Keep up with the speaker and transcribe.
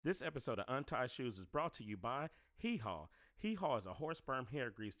This episode of Untied Shoes is brought to you by Hee Haw. Hee Haw is a horse sperm hair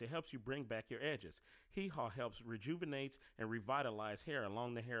grease that helps you bring back your edges. Hee Haw helps rejuvenate and revitalize hair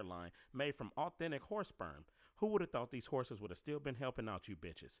along the hairline, made from authentic horse sperm. Who would have thought these horses would have still been helping out you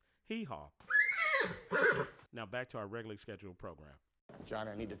bitches? Hee Haw. Now back to our regularly scheduled program. Johnny,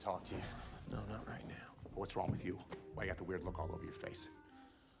 I need to talk to you. No, not right now. What's wrong with you? Why you got the weird look all over your face?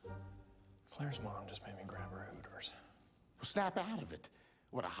 Claire's mom just made me grab her Hooters. Well, snap out of it.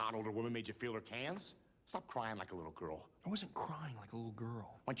 What, a hot older woman made you feel her cans? Stop crying like a little girl. I wasn't crying like a little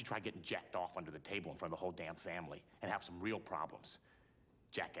girl. Why don't you try getting jacked off under the table in front of the whole damn family and have some real problems?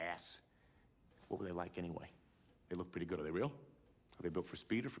 Jackass. What were they like anyway? They look pretty good. Are they real? Are they built for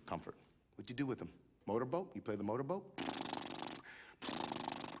speed or for comfort? What'd you do with them? Motorboat? You play the motorboat?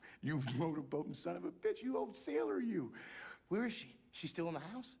 You motorboating son of a bitch. You old sailor, you. Where is she? She's still in the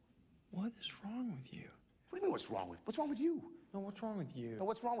house? What is wrong with you? What do you mean what's wrong with? What's wrong with you? No, what's wrong with you? No,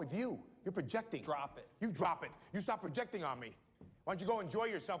 what's wrong with you? You're projecting. Drop it. You drop it. You stop projecting on me. Why don't you go enjoy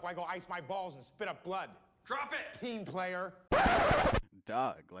yourself while I go ice my balls and spit up blood? Drop it! Team player.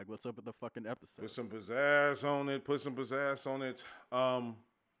 Dog, like what's up with the fucking episode? Put some pizzazz on it.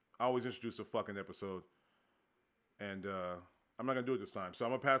 I always introduce a fucking episode. And I'm not gonna do it this time. So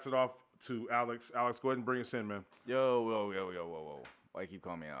I'm gonna pass it off to Alex. Alex, go ahead and bring us in, man. Whoa. Why you keep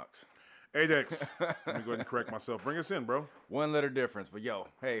calling me Alex? Adex. Let me go ahead and correct myself. Bring us in, bro. One letter difference, but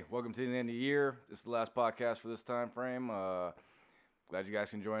hey, welcome to the end of the year. This is the last podcast for this time frame. Glad you guys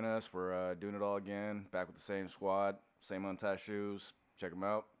can join us. We're doing it all again. Back with the same squad, same Untied Shoes. Check them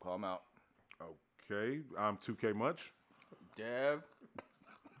out. Call them out. Okay, I'm 2K Much. Dev.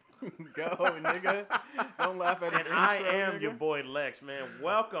 Go, nigga. Don't laugh at his And intro, I am nigga. your boy Lex, man.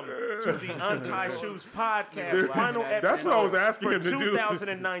 Welcome to the Untied Shoes podcast. Final episode. That's what I was asking for him to do.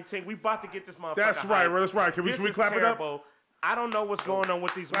 2019. We about to get this motherfucker. That's right, bro. That's right. Can we This is clap it up? terrible. I don't know what's going on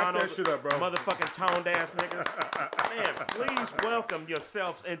with these Clap that shit up, bro. motherfucking toned ass niggas. Man, please welcome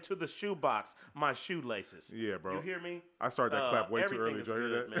yourselves into the shoebox, my shoelaces. Yeah, bro. You hear me? I started that clap way too early. Everything is Did you hear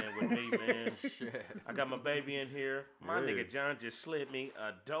good, that? man, with me, man. Shit. I got my baby in here. My Hey. nigga John just slid me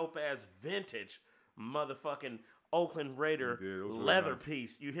a dope ass vintage motherfucking Oakland Raider He did. It was really leather nice.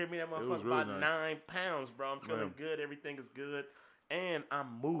 piece. You hear me? That was motherfucker really about nice. 9 pounds, bro. I'm feeling Man. good. Everything is good. And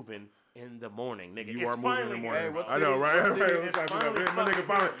I'm moving in the morning, nigga. You It's are moving in the finally morning. Hey, what I know, city- right? what city- Right. it's My finally nigga fucking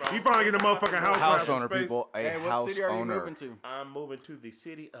finally, good, bro. he finally get a motherfucking house. House now, owner, space. people. A Hey, what house city are you owner. moving to? I'm moving to the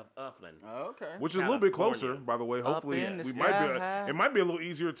city of Upland. Oh, okay. Which is a little bit California. closer, by the way. Hopefully, in the we might be. sky. It might be a little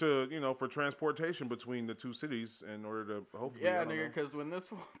easier to, for transportation between the two cities in order to hopefully. Yeah, I don't nigga, know. because when this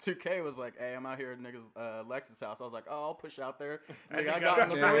 2K was like, hey, I'm out here at niggas Lex's house, I was like, oh, I'll push out there. Nigga, I got in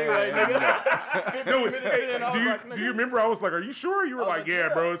the freeway, nigga. No, I was like, do nigga, you remember? I was like, "Are you sure?" You were I was like, like, "Yeah,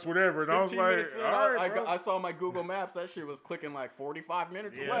 yeah. bro, it's whatever." And I was 15 like, minutes in, "All right, bro." I saw my Google Maps. That shit was clicking like 45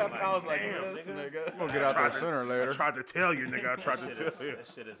 minutes Yeah, left. like, I was like, damn, this nigga. nigga. We'll get out there sooner or I later. tried to tell you, nigga. I tried to tell you. That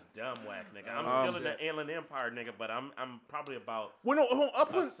shit is dumb whack, nigga. I'm still in the Inland Empire, nigga, but I'm probably about Well, no, hold on, a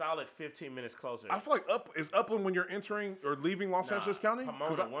Upland. solid 15 minutes closer. I feel like Upland when you're entering or leaving Los Angeles County.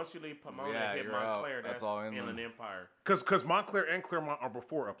 Pomona. Once you leave Pomona Yeah, and hit you're out. Montclair, That's that's all Inland inland. Empire. Because Montclair and Claremont are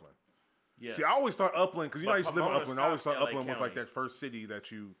before Upland. Yes. See, I always thought Upland, because But I used to live in Pomona Upland. I always thought stops LA Upland was like County. that first city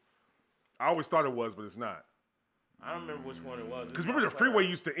that you. I always thought it was, but it's not. I don't remember which one it was. Because remember, the freeway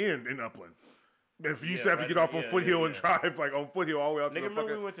used to end in Upland. If you used to have to right get off there. on Yeah, Foothill yeah, and yeah. drive like on Foothill all the way out to Nigga, the remember we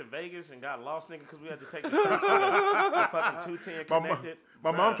fucking. went to Vegas and got lost, nigga, because we had to take the fucking 210 connected.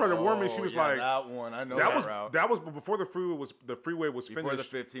 My mom tried to warn me. She was like, that one. I know "That that was route. before the freeway was Before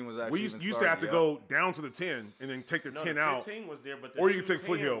finished. the 15 was actually we used even to have to started, go down to the 10 and then take the No, 10 the out. 15 was there, but the Or you could take 210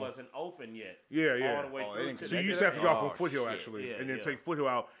 Foothill. wasn't open yet. Yeah, yeah. All the way Oh, they through didn't to So you the- used to have to get off Oh, on Foothill shit. actually, Yeah, and then yeah. take Foothill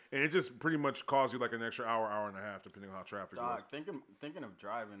out, and it just pretty much caused you like an extra hour and a half, depending on how traffic was. Dog, thinking of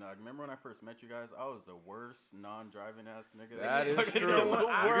driving, dog. Remember when I first met you guys? I was the worst non-driving ass nigga. That is fucking true. in the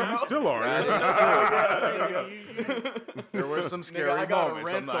world. You still are. There were some Nigga, scary I got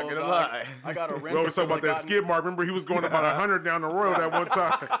moments. a I'm rental. not gonna dog. lie. I got a We rental. always talk about that skid mark. Remember, he was going about 100 down the road at one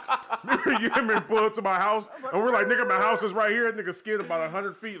time. Remember, you him and pull up to my house, and we're like, "Nigga, my house is right here." That nigga skid about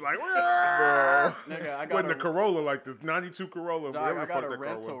 100 feet, like, bro. Nigga, I got Wasn't the Corolla, like the '92 Corolla. Dog, whatever I the got fuck a that car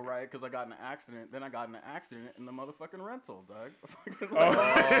rental, was. right? Because I got in an accident. Then I got in an accident in the motherfucking rental, dog.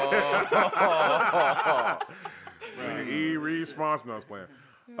 Nigga, E-response. No, I was playing.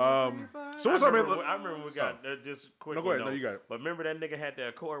 So what's up, man? I remember we got just quick. No, go ahead. No, you got it. But remember that nigga had the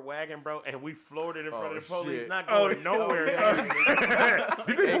Accord wagon, bro, and we floored it in front of the Oh, police, shit. not going nowhere.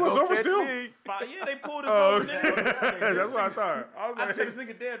 Did they pull us over still? Yeah, they pulled us over. Nigga. That's what I thought. I was I like, said, this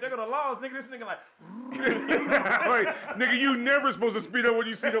nigga damn, they're gonna laws, nigga. This nigga like, like, nigga, you never supposed to speed up when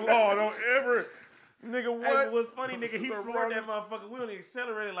you see the law. Don't ever. Nigga, Hey, what? but what's funny, nigga, he floored that motherfucker. We only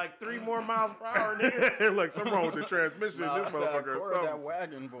accelerated like 3 more miles per hour, nigga. Like something wrong with the transmission. Nah, This I said, motherfucker or "Corey, something. that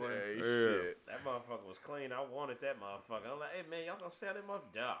wagon, boy. Hey, Yeah. shit. That motherfucker was clean. I wanted that motherfucker. I'm like, hey, man, y'all gonna sell that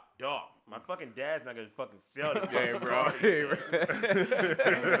motherfucker? Dog. My fucking dad's not gonna fucking sell this Hey, fucking bro. car. Hey,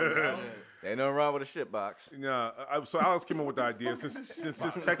 bro. Ain't nothing wrong with a shit box. Yeah, so Alex came up with the idea. Since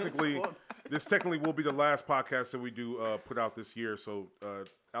this technically will be the last podcast that we do put out this year. So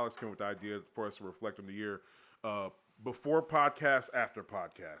Alex came up with the idea for us to reflect on the year before podcast, after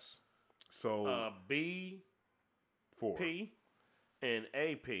podcast. So B, 4. P, and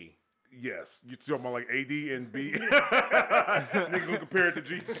AP. Yes, you talking about like AD and B? Nigga gonna compare it to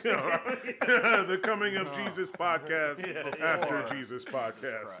Jesus. The Coming of Jesus podcast after Jesus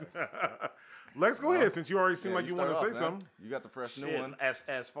podcast. Lex, go ahead, since you already seem like you want to say something. You got the fresh new Shit, one.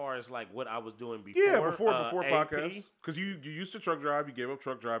 as far as like what I was doing before. Yeah, before AP, podcast. Because you used to truck drive, you gave up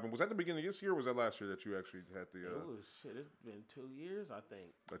truck driving. Was that the beginning of this year or was that last year that you actually had the It was shit. It's been 2 years, I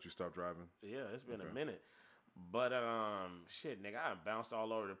think. that you stopped driving? Yeah, it's been a minute. But shit, nigga, I bounced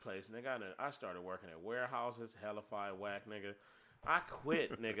all over the place, nigga. I started working at warehouses, hellified whack, nigga. I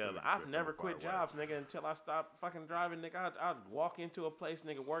quit, nigga. I've never quit jobs, nigga, until I stopped fucking driving, nigga. I'd walk into a place,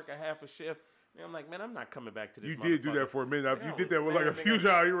 nigga, work a half a shift. And I'm like, man, I'm not coming back to this. You did do that for a minute. You did that with like a few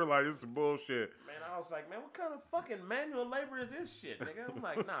jobs. You were like, this is bullshit. Man, I was like, man, what kind of fucking manual labor is this shit, nigga? I'm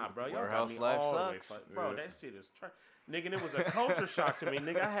like, nah, bro, y'all got Warehouse me life all the way. sucks. Bro, that shit is nigga, and it was a culture shock to me,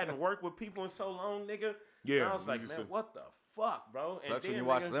 nigga. I hadn't worked with people in so long, nigga. Yeah, And I was like, you man, said- what the fuck, bro? And Sucks when then, you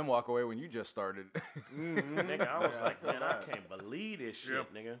watch nigga, them walk away when you just started. nigga, I was like, feel man, I that. can't believe this shit,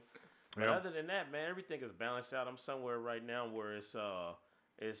 Yep. nigga. But Yep. other than that, man, everything is balanced out. I'm somewhere right now where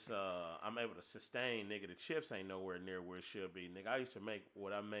I'm able to sustain, nigga. The chips ain't nowhere near where it should be, nigga. I used to make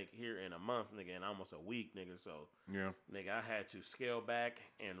what I make here in a month, nigga, in almost a week, nigga. So, Yeah. nigga, I had to scale back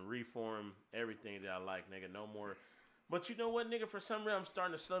and reform everything that I like, nigga. No more. But you know what, nigga? For some reason, I'm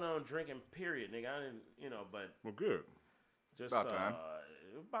starting to slow down drinking. Period, nigga. I didn't, but Well, good. just About time.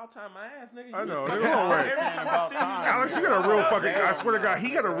 About time my ass, nigga. I You know. was It's fucking- all right. Every time I About see you, time. Alex, you got a real fucking. I swear to God, he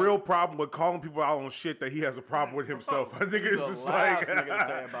got a real problem with calling people out on shit that he has a problem with himself. I think it's The just last like nigga to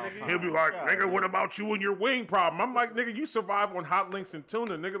say about time. he'll be like, God, "Nigga, what about you and your wing problem?" I'm like, "Nigga, you survive on hot links and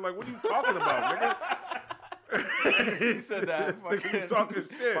tuna, nigga. Like, what are you talking about, nigga? He said that. Nigga, you talking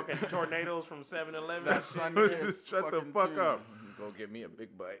shit? fucking tornadoes from 7-Eleven. That Sunday Just shut the fuck up." Go get me a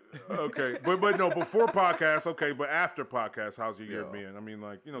big bite. Okay, but no, before podcast, okay, but after podcast, how's your year Yeah. been? I mean,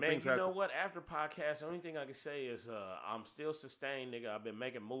 like, you know, Man, things you happen. know what? After podcast, the only thing I can say is I'm still sustained, nigga. I've been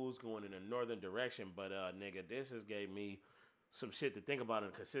making moves going in a northern direction, but nigga, this has gave me some shit to think about on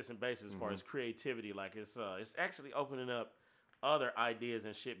a consistent basis as far as creativity. Like it's actually opening up other ideas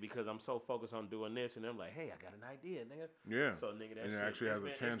and shit because I'm so focused on doing this, and I'm like, hey, I got an idea, nigga. Yeah. So nigga, that And it shit actually it's has a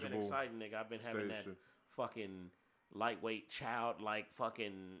been, tangible It's been exciting, nigga. I've been having stage that to- fucking lightweight, childlike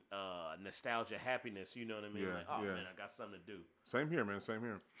fucking nostalgia, happiness. You know what I mean? Yeah, Like, oh yeah. man, I got something to do. Same here, man. Same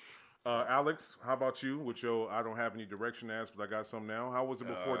here. Alex, how about you with your I don't have any direction ass, but I got some now? How was it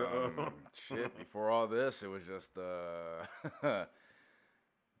before the Shit, before all this, it was just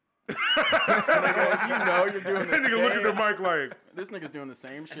Nigga, you know you're doing the That nigga look at the same. mic like, This nigga's doing the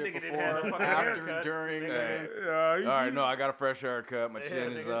same shit nigga didn't before, have no fucking after, haircut. during. Hey. Nigga. all right. No, I got a fresh haircut. My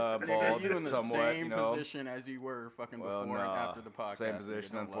chin is Nigga, bald, you in the somewhat. same You know. position as you were fucking Well, before and nah, after the podcast. same nigga,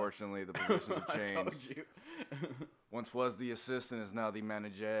 position. don't lie. Unfortunately, the positions have I told changed. you. Once was the assistant, is now the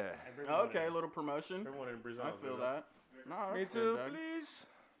manager. Okay, little promotion. Everyone in Brazil. I feel that. No, Me that's too, good, Doug. please.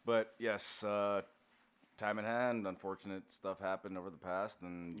 But yes, time in hand. Unfortunate stuff happened over the past,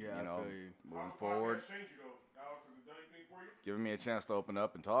 and Yeah, you I know, feel you. moving forward, giving me a chance to open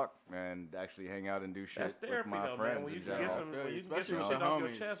up and talk and actually hang out and do shit That's therapy, with my though, friends man. When you in can get general. some, feel when you, you can get especially some with shit the off your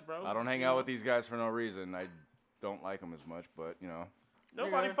homies. chest, bro. I don't hang out with these guys for no reason. I don't like them as much, but you know.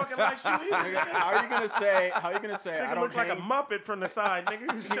 Nobody Nigga. fucking likes you either. Nigga, how are you gonna say? How are you gonna say? I Nigga don't look like a hang. Muppet from the side,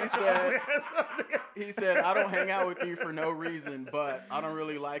 nigga. He said. He said, "I don't hang out with you for no reason, but I don't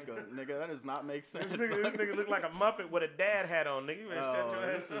really like them." Nigga, that does not make sense. This nigga look like a Muppet with a dad hat on, nigga. You better shut Oh,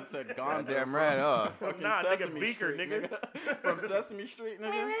 your this ass one up. said Gonzo. Damn right, huh? Fucking Nah, nigga, Sesame Beaker, Street, nigga. From Sesame Street,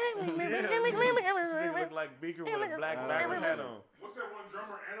 nigga. This nigga look like Beaker with a black backwards hat on. What's that one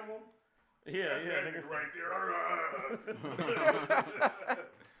drummer, Animal? Yeah, That's yeah, that nigga. nigga right there.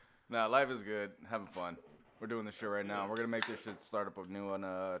 Nah, life is good. Having fun. We're doing this shit right now. We're gonna make this shit start up new on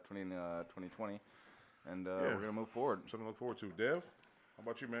 2020, and we're gonna move forward. Something to look forward to. Dev, how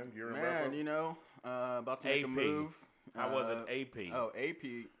about you, man? You're in wrap Man, up? you know, about to make a AP. move. I wasn't AP. Oh,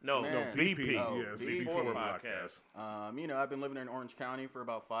 AP. No, Man. no, BP. Oh, yeah, BP. Before CP4 podcast. You know, I've been living in Orange County for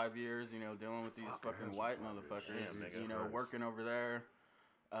about 5 years, you know, dealing with these fucking white motherfuckers, Damn, nigga. you know, Christ. working over there.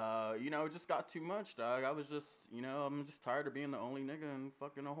 You know, it just got too much, dog. I was just, you know, I'm just tired of being the only nigga in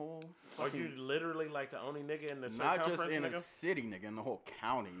fucking a whole. Are you literally like the only nigga in the Not circumference, just in nigga? a city, nigga, in the whole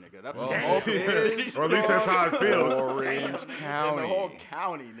county, nigga. That's Well, what all Or at least that's how it feels. Orange in County. the whole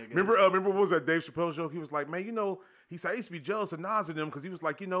county, nigga. Remember what was that Dave Chappelle joke? He was like, man, you know, he said, I used to be jealous of Nas and them because he was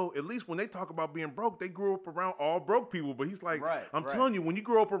like, you know, at least when they talk about being broke, they grew up around all broke people. But he's like, Right, I'm right. telling you, when you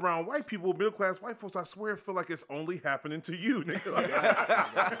grow up around white people, middle class white folks, I swear, I feel like it's only happening to you, nigga. Like,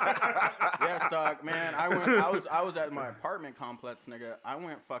 Yes, dog, man. I was at my apartment complex, nigga. I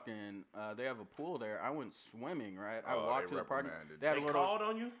went fucking. They have a pool there. I went swimming, right? I Oh, walked they to the party. reprimanded. They called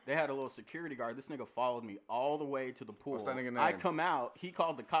on you? They had a little security guard. This nigga followed me all the way to the pool. What's that nigga I name? come out. He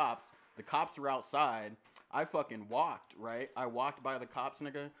called the cops. The cops were outside. I fucking walked, right? I walked by the cops,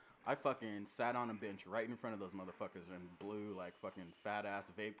 nigga. I fucking sat on a bench right in front of those motherfuckers and blew like fucking fat ass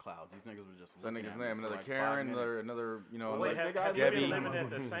vape clouds. These niggas were just What's that looking nigga's at me name? for Another like 5 Karen? minutes. Another, you know, Wait, like have you Debbie. been living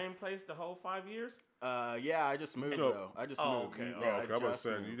at the same place the whole 5 years? Yeah, I just moved No. though. I just Oh, moved. okay. oh, Yeah, I okay, I was just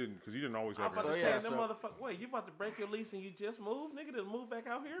saying, moved. you didn't always I have was about to it. say, yeah, them so- motherfucker. Wait, you about to break your lease and you just moved, nigga? To move back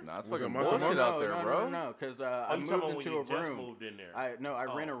out here? Nah, it's Was it fucking month to bullshit month? out there, bro. No, because Oh, I you moved talking about when into you a just room. moved in there? I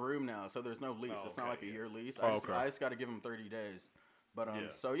rent a Oh. room now, so there's no lease. Oh, It's not okay, like a yeah. year lease. Oh, okay. I just got to give them 30 days. But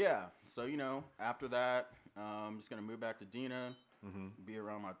Yeah. so you know, after that, I'm just gonna move back to Dina, be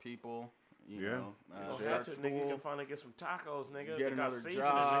around my people. You Yeah. know, You gonna start have to, nigga. You school. can finally get some tacos, nigga. Get They got another seasoning,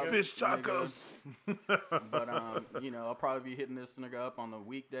 job. nigga. Fish tacos. But you know, I'll probably be hitting this nigga up on the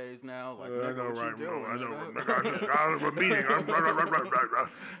weekdays now. Like, I nigga, know, what right? you doing? I know. nigga? Nigga, I just got out of a meeting.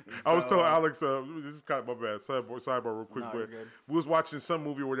 I was telling Alex, this is kind of my bad. Sidebar real quick, No, but you're good. we was watching some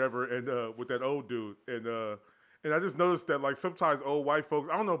movie or whatever, and with that old dude, and I just noticed that like sometimes old white folks,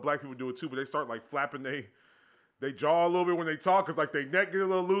 I don't know if black people do it too, but they start like flapping they jaw a little bit when they talk, cause like they neck get a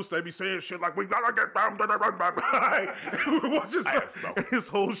little loose. They be saying shit like we gotta get down. His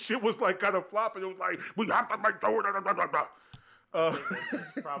whole shit was like kind of flopping. It was like we have to make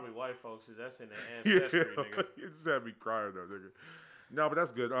It's probably white folks. That's in their yeah, ancestry, nigga. it just had me crying though, nigga. No, but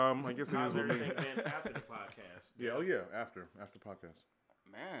that's good. I guess it How's is with me. everything been after the podcast? Yeah, oh yeah, after podcast.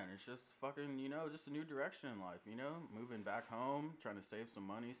 Man, it's just fucking, you know, just a new direction in life, you know? Moving back home, trying to save some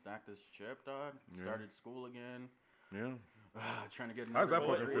money, stack this chip, dog. Started school again. Yeah. Trying to get How's that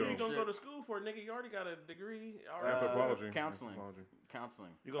another fucking What feel? you gonna go to school for, nigga? You already got a degree. Anthropology. Counseling. Anthropology.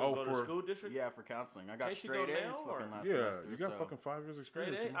 Counseling. You gonna Oh, go to for- school district? Yeah, for counseling. I got Can't you straight go A's now, or- fucking last Yeah, semester. you got so. fucking 5 years Straight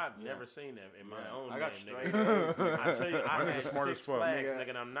experience. A? I've never seen that in my own I got name, straight nigga. A's. I tell you, I nigga had smart as Six fuck. Flags, Nigga. nigga,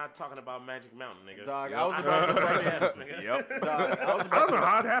 and I'm not talking about Magic Mountain, nigga. Dog, Yep. I was I about had to straight fucking... F's, nigga. Yep. Dog, I was I don't about know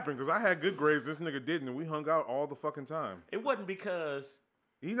how it happened because I had good grades. This nigga didn't, and we hung out all the fucking time. It wasn't because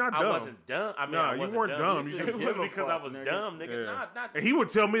He's not I dumb. wasn't dumb. I mean, Nah, I you wasn't weren't dumb. You It just wasn't give a because I fuck, was nigga. dumb, nigga. Yeah. Not And he would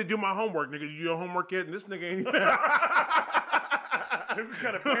tell me to do my homework, nigga. You do your homework yet? And this nigga ain't. what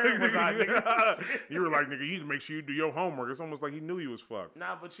kind of parent was I, nigga? You were like, nigga, you need to make sure you do your homework. It's almost like he knew you was fucked.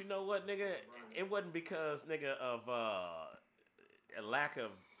 Nah, but you know what, nigga? It wasn't because, nigga, of a lack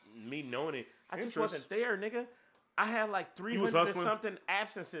of me knowing it. I just Interest. wasn't there, nigga. I had like was 300 and hustling? something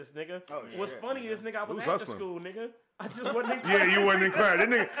absences, nigga. Oh, What's shit, funny is, nigga, I was was after hustling? school, nigga. I just wasn't in Yeah, you wasn't in class. That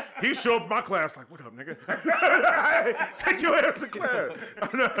nigga, he showed up in my class like, what up, nigga? Take your ass to class.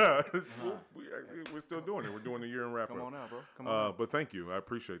 We're still doing it. We're doing the year in wrap Come up. on out, bro. Come on out. But thank you. I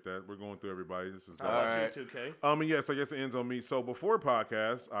appreciate that. We're going through everybody. This is How about Alright. you, 2K? and yes, I guess it ends on me. So before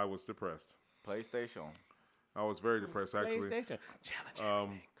podcast, I was depressed. PlayStation. I was very depressed actually. PlayStation. Challenge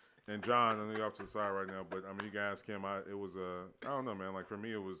everything. And John, I know you're off to the side right now, but I mean, you guys came out. It was I don't know, man. Like for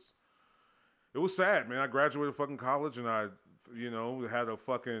me, it was sad, man. I graduated fucking college, and I, had a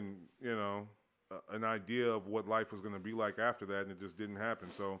fucking, an idea of what life was gonna be like after that, and it just didn't happen.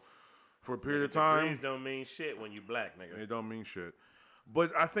 So, for a period of time, Degrees don't mean shit when you black, nigga. it don't mean shit.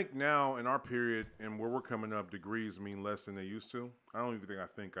 But I think now in our period and where we're coming up, degrees mean less than they used to. I don't even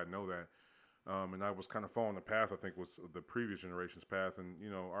think I know that. And I was kind of following the path I think was the previous generation's path, and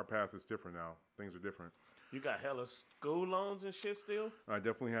our path is different now. Things are different. You got hella school loans and shit still? I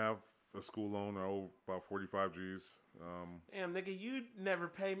definitely have a school loan. I owe about 45 G's. Damn, nigga, you never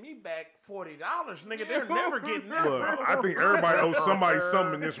pay me back $40, nigga. They're never getting that. Look, I think everybody owes somebody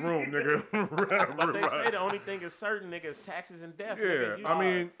something in this room, nigga. But they say the only thing is certain, nigga, is taxes and death. Yeah, nigga. You- I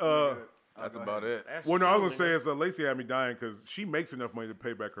mean, That's about it. That's well, no, I true, was gonna nigga. say is Lacey had me dying because she makes enough money to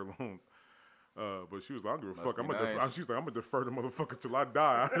pay back her loans. But she was like, I don't give a fuck. be I'm gonna nice. she's like, I'm gonna defer the motherfuckers till I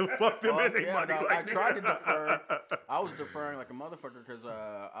die. I don't fuck them Fuck any yeah, money. dog. Like, I tried to defer. I was deferring like a motherfucker because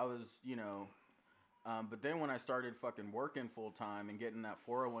I was, but then when I started fucking working full time and getting that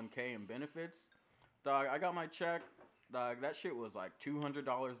 401k and benefits, dog, I got my check. dog, that shit was like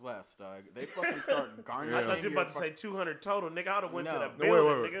 $200 less, dog. They fucking start garnishing. I thought you were about to say 200 total, nigga. I would have went to the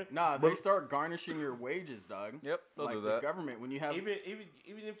building, nigga. Nah, they start garnishing your wages, dog. Yep, they'll like do that. The government, when you have Even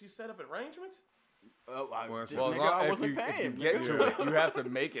if you set up arrangements. I Well, wasn't paying. If you get to it, you have to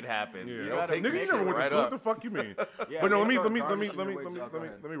make it happen. Yeah. You don't take Nigga, you never went to school. What the fuck you mean? Yeah, but no, they let me start garnishing your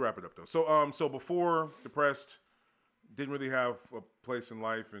wages. let me wrap it up though. So before Depressed, didn't really have a place in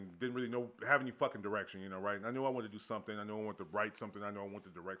life and didn't really have any fucking direction, you know, right? And I knew I wanted to do something. I knew I wanted to write something. I knew I wanted to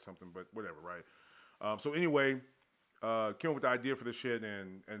direct something, but whatever, right? So anyway, came up with the idea for this shit,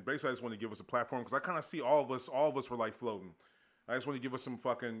 and basically I just wanted to give us a platform because I kind of see all of us were like floating. I just want to give us some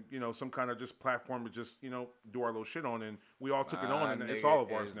fucking, you know, some kind of just platform to just, you know, do our little shit on, and we all took it on, and it's all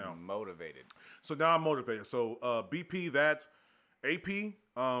of ours now. Motivated. So now I'm motivated. So BP, that AP,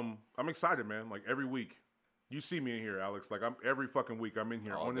 I'm excited, man. Like every week, you see me in here, Alex. Like every fucking week I'm in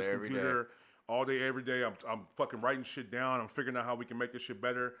here All on this day, every computer, all day, every day. I'm fucking writing shit down. I'm figuring out how we can make this shit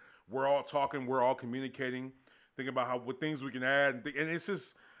better. We're all talking. We're all communicating, thinking about what things we can add, and it's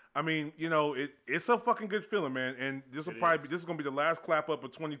just. I mean, you know, it's a fucking good feeling, man. And this will probably this is gonna be the last clap up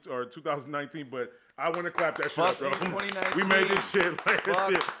of 2019. But I want to clap that shit up, bro. 2019. We made this shit. Like,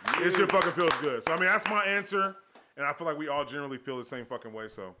 this shit fucking feels good. So I mean, that's my answer, and I feel like we all generally feel the same fucking way.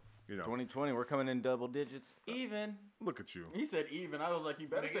 So you know, 2020, we're coming in double digits, even. look at you, He said even. I was like, you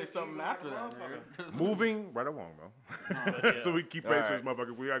better say something after that, nigga. moving right along, though. So we keep pace with this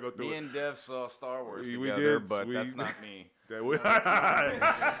motherfucker. We gotta go through Me it. and Dev saw Star Wars We together, did, but that's not me.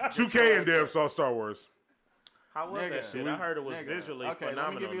 2K and Dev saw Star Wars. How was that shit? I heard it was visually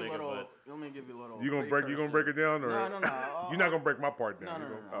phenomenal, let me give you nigga. a little. But Let me give you a little. You gonna break it down, or No. you're not gonna break my part down?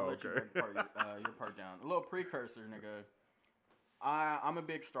 No. I'll let you break your part down. A little precursor, nigga. I'm a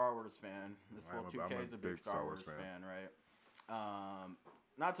big Star Wars fan. This full 2K is a big Star Wars fan, right?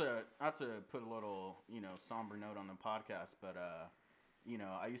 Not to put a little, you know, somber note on the podcast, but you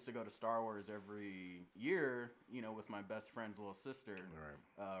know, I used to go to Star Wars every year, you know, with my best friend's little sister.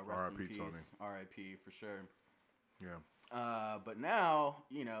 Right. Rest R.I.P. in peace. Tony. R.I.P. for sure. Yeah. But now,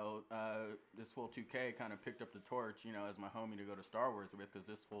 you know, this full 2K kind of picked up the torch, you know, as my homie to go to Star Wars with, because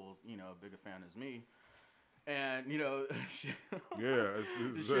this fool's, you know, a bigger fan as me. And, you know,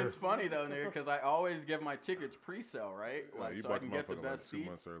 It's shit's funny, though, nigga, because I always give my tickets pre-sale, right? Like, you so I bought can the get the motherfucker best like 2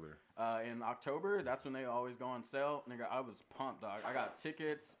 months seats. earlier. In October, that's when they always go on sale. Nigga, I was pumped, dog. I got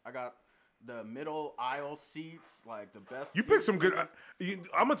tickets. I got the middle aisle seats, like the best You seats, picked some good. nigga.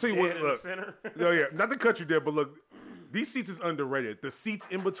 I'm gonna tell you what. in the Look, center. no, yeah, not to cut you there, but look, these seats is underrated. The seats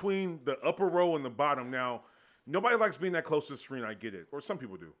in between the upper row and the bottom. Now, nobody likes being that close to the screen. I get it, or some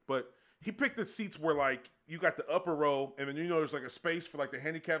people do, but he picked the seats where like you got the upper row, and then you know there's like a space for like the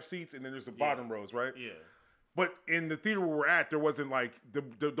handicap seats, and then there's the bottom rows, right? Yeah. But in the theater where we're at, there wasn't like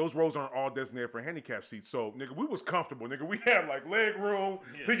those rows aren't all designated for handicap seats. So nigga, we was comfortable, nigga. We had like leg room.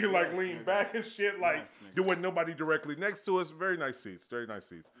 We could like lean back and shit. Like there wasn't nobody directly next to us. Very nice seats. Very nice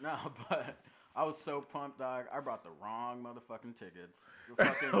seats. No, but I was so pumped, dog. I brought the wrong motherfucking tickets.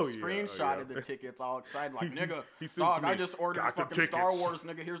 Fucking screenshotted the tickets, all excited, like, nigga, he said dog, to me, I just ordered "Got the the fucking Star tickets." Wars,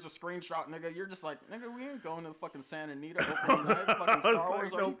 nigga. Here's a screenshot, nigga. You're just like, nigga, we ain't going to fucking Santa Anita opening night. Fucking I was Star Wars,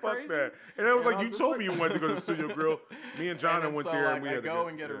 like, are no, you fuck crazy? that. And I was like, I you was told just me like- you wanted to go to Studio Grill. Me and John then went so, there, like, and we I had go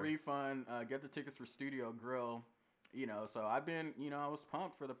and get a yeah. refund, get the tickets for Studio Grill. You know, so I've been, you know, I was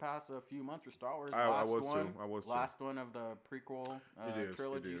pumped for the past few months for Star Wars. I Last was one, too. I was too. Last one of the prequel It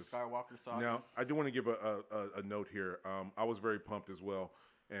trilogy, is. Skywalker saga. Now, I do want to give a note here. I was very pumped as well.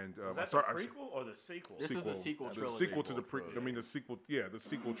 And Is that the prequel or the sequel? This is the sequel trilogy. The sequel to the the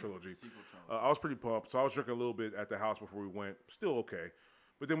sequel trilogy. I was pretty pumped. So I was drinking a little bit at the house before we went. Still okay.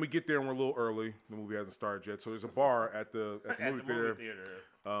 But then we get there and we're a little early. The movie hasn't started yet. So there's a bar at the movie theater.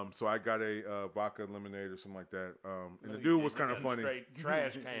 So I got a vodka lemonade or something like that. And the dude was kind of funny. Straight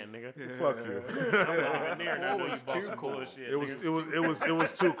trash can, nigga. Fuck you. It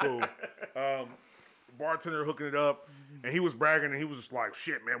was too cool. Bartender hooking it up, and he was bragging, and he was just like,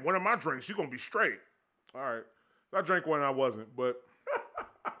 "Shit, man, one of my drinks, you gonna be straight." All right, I drank one, I wasn't, but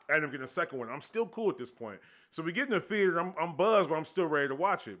I ended up getting a second one. I'm still cool at this point. So we get in the theater. I'm buzzed, but I'm still ready to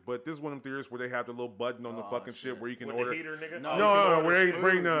watch it. But this is one of them theaters where they have the little button on the fucking shit where you can With order. the heater, nigga? No, where they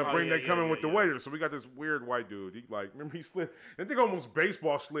bring they come in with the waiter. So we got this weird white dude. He like, remember he slid. I think almost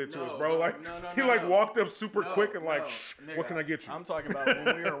baseball slid to us, bro. Like he walked up super quick and like, shh, nigga, what can I get you? I'm talking about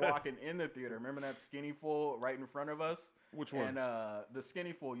when we were walking in the theater. Remember that skinny fool right in front of us? Which one? And the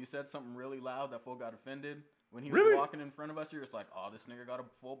skinny fool, you said something really loud. That fool got offended. When he was Really? walking in front of us, you're just like, oh, this nigga got a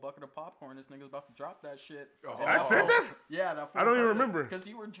full bucket of popcorn. This nigga's about to drop that shit. I said that? Yeah, that I don't even remember. Because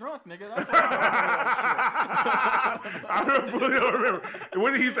you were drunk, nigga. That's why I I really don't remember. And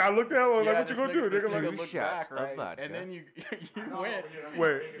when he said, I looked at him, I was like, what you gonna do? This Nigga, nigga like, looked shots back, right? of vodka. And then you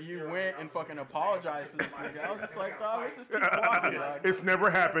wait. went and fucking apologized to this nigga. I was just like, dog, let's just keep walking, dog. It's never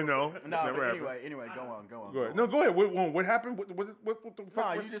happened, though. No, Never but happened. anyway, go on. Go ahead. No, go ahead. What happened? What the fuck?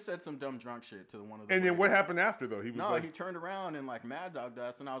 Nah, was- you just said some dumb drunk shit to one of the And then ladies. what happened after, though? He was No, like, he turned around and like mad dogged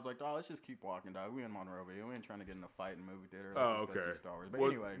us, and I was like, dog, let's just keep walking, dog. We in Monrovia. We ain't trying to get in a fight in the movie theater. Let's oh, just go okay. see Star Wars. But Well,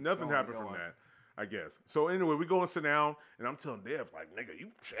 anyway, nothing go on, happened go from on. that, I guess. So anyway, we go and sit down, and I'm telling Dev, like, nigga,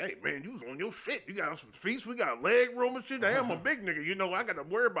 hey, man, you was on your shit. You got some feet, we got leg room and shit. Damn, I'm a big nigga. You know, I got to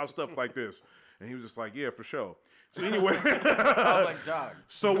worry about stuff like this. And he was just like, yeah, for sure. So anyway, I was like, dog.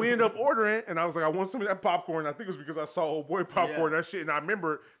 so we end up ordering, and I was like, I want some of that popcorn. I think it was because I saw old boy popcorn, Yeah. that shit. And I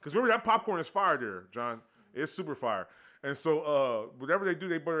remember, because remember that popcorn is fire there, John. It's super fire. And so whatever they do,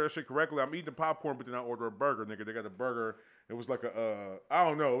 they butter that shit correctly. I'm eating the popcorn, but then I order a burger, nigga. They got a burger. It was like I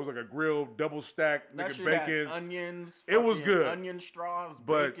don't know. It was like a grilled, double stacked, That nigga, shit bacon. had onions. It was fucking good. Onion straws,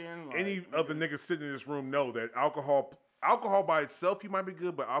 But bacon. any like, of the niggas sitting in this room know that alcohol by itself, you might be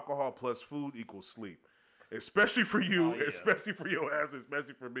good, but alcohol plus food equals sleep. Especially for you, especially for your ass,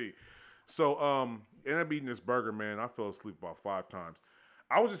 especially for me. So, ended up eating this burger, man. I fell asleep about 5 times.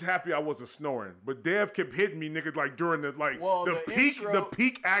 I was just happy I wasn't snoring, but Dev kept hitting me, nigga, like during the intro-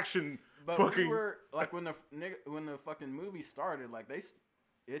 peak action. But fucking. we were like when the fucking movie started, like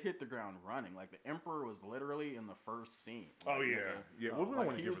it hit the ground running. Like the Emperor was literally in the first scene. Oh Like, yeah, nigga. yeah. Well, we don't Like,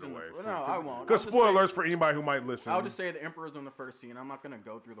 want to he give was it in the- away. no, I won't. Because I'll just say- spoilers for anybody who might listen. I'll just say the Emperor's in the first scene. I'm not gonna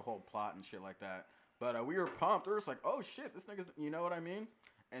go through the whole plot and shit like that. But we were pumped. We were just like, oh shit, this nigga's, you know what I mean?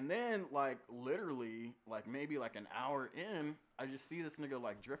 And then like literally like maybe like an hour in, I just see this nigga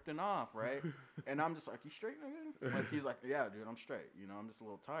like drifting off, right? And I'm just like, you straight, nigga? Like he's like, yeah, dude, I'm straight. You know, I'm just a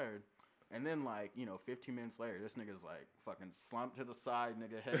little tired. And then like, 15 minutes later, this nigga's like fucking slumped to the side,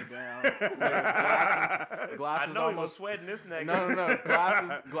 nigga, head down. Nigga, glasses I know he was almost sweating this nigga.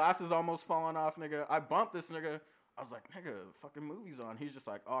 No. Glasses almost falling off, nigga. I bumped this nigga. I was like, nigga, fucking movie's on. He's just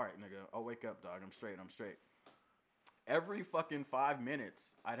like, all right, nigga, I'll wake up, dog. I'm straight. Every fucking 5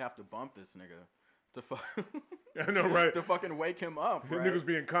 minutes, I'd have to bump this nigga to I know, right? to fucking wake him up, His right? nigga's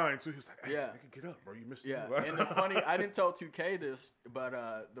being kind too. He was like, hey, Yeah. nigga, get up, bro. You missed Yeah, it. and the funny, I didn't tell 2K this, but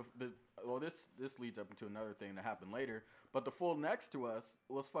this leads up into another thing that happened later. But the fool next to us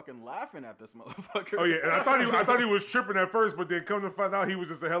was fucking laughing at this motherfucker. Oh yeah, and I thought he was tripping at first, but then come to find out he was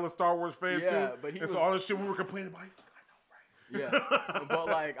just a hella Star Wars fan Yeah, too. but he and so was- all the shit we were complaining about, he's like, I know, right? Yeah, but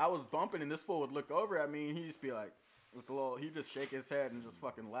like I was bumping, and this fool would look over at me, and he'd just be like, with a little, he'd just shake his head and just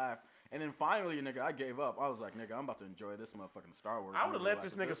fucking laugh. And then finally, nigga, I gave up. I was like, nigga, I'm about to enjoy this motherfucking Star Wars. I would have movie. let Like,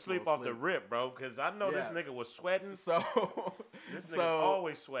 this if nigga sleep fool off the rip, bro, because I know this Yeah. nigga was sweating. So This nigga's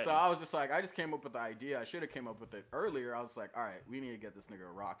always sweating. So I was just like, I just came up with the idea. I should have came up with it earlier. I was like, all right, we need to get this nigga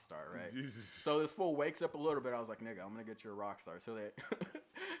a rock star, right? So this fool wakes up a little bit. I was like, nigga, I'm gonna get you a rock star. So that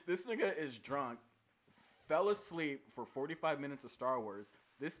this nigga is drunk, fell asleep for 45 minutes of Star Wars.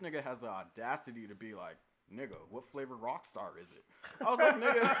 This nigga has the audacity to be like, nigga, what flavor rock star is it? I was like,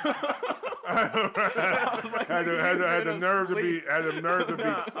 nigga. had the nerve to be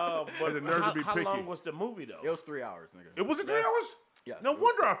But the nerve to be how picky. long was the movie though? It was 3 hours, nigga. It was it 3 hours? Yes, No it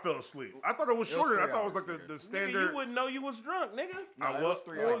was wonder I fell asleep. I thought it was It was shorter. I 3 thought it was hours, like nigga. the Nigga, standard. you wouldn't know you was drunk, nigga. No, it was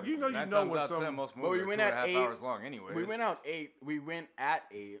 3 well, hours. you know Nine when times out of 10, some. most Well, movies we are went 2.5 at 8. hours long anyway. We went out 8. We went at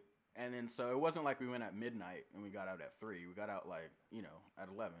 8, and then so it wasn't like we went at midnight and we got out at 3. We got out like at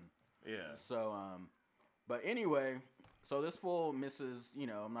 11. Yeah. So but anyway, so this fool misses.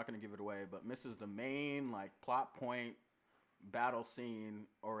 I'm not gonna give it away, but misses the main like plot point, battle scene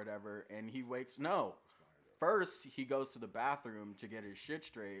or whatever, and he wakes. No. First, he goes to the bathroom to get his shit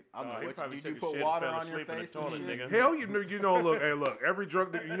straight. I don't he know. What, probably did you took a put shit, water fell on your asleep in the face? and toilet, shit? nigga. Hell, look, every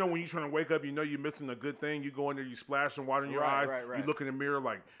drug, when you're trying to wake up, you're missing a good thing. You go in there, you splash some water in your eyes. Right. You look in the mirror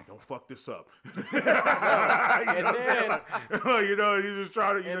like, don't fuck this up. And then, you just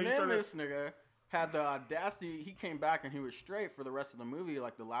try to, and you then try to. this nigga had the audacity. He came back and he was straight for the rest of the movie,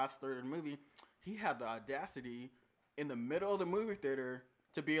 like the last third of the movie. He had the audacity in the middle of the movie theater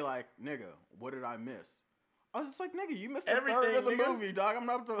to be like, "Nigga, what did I miss?" I was just like, nigga, you missed a third Everything, of the nigga. movie, dog.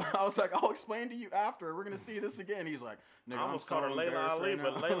 I was like, I'll explain to you after. We're gonna see this again. He's like, nigga, I I'm almost so called her Layla embarrassed Ali,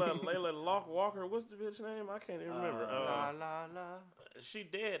 right but now. Layla Locke Walker, what's the bitch name? I can't even remember. She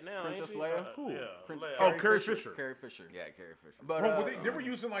dead now, Princess ain't she? Leia? Yeah. Prince- Leia. Oh, Carrie Fisher. Carrie Fisher. Yeah, Carrie Fisher. But Bro, they were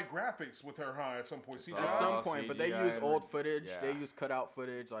using like graphics with her at some point. CGI. at some point, but they CGI use and- old footage. yeah. They use cutout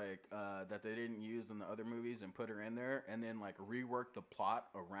footage like that they didn't use in the other movies and put her in there, and then like rework the plot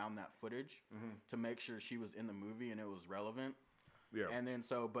around that footage to make sure she was in the movie and it was relevant. Yeah. And then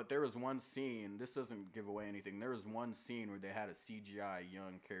but there was one scene. This doesn't give away anything. There was one scene where they had a CGI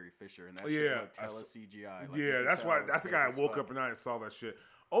young Carrie Fisher, and that shit looked hella CGI. Like, yeah, that's why I think I woke up and I saw that shit.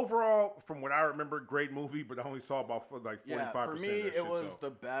 Overall, from what I remember, great movie, but I only saw about like 45%. Yeah, for me, of that it was the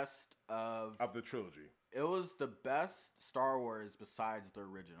best of the trilogy. It was the best Star Wars besides the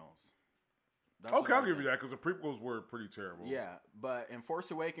originals. That's Okay, I'll give you that because the prequels were pretty terrible. Yeah, but in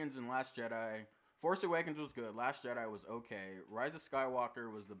Force Awakens and Last Jedi, Force Awakens was good. Last Jedi was okay. Rise of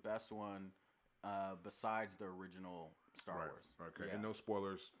Skywalker was the best one besides the original Star Wars. Okay, Yeah. and no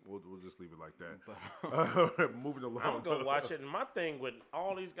spoilers. We'll just leave it like that. But, Moving along. I'm gonna go watch it. And my thing with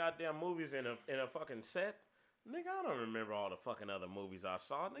all these goddamn movies in a fucking set, nigga, I don't remember all the fucking other movies I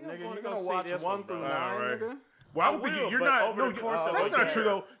saw. Nigga, Nigga, I'm you're gonna gonna see watch this 1 through bro. 9, Alright. nigga? Well, I I don't think will, you're but not. over the course of that's a not year. true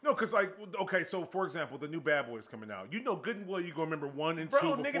though. No, because like, okay, so for example, the new Bad Boys coming out. You know good and well you gonna remember 1 and 2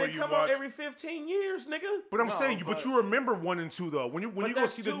 Bro, before nigga, they you come watch. out every 15 years, nigga. But I'm No, saying you, but you remember 1 and 2 though. When you But go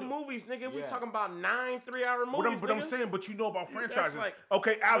that's see two the. movies, nigga. We Yeah. talking about 9 3-hour movies. But I'm nigga. saying, but you know about That's franchises. like-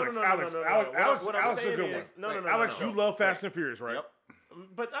 Okay, Alex, No. Alex, What Alex I'm is a saying good is- one. no. Alex, you love Fast and Furious, right? Yep.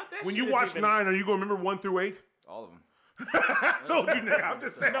 But that When shit you is watch even- 9, are you gonna remember 1 through 8? All of them. I told you, nigga. I'm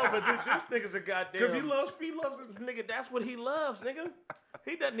just saying. No, but this nigga's a goddamn. Because he loves it. Nigga, that's what he loves, nigga.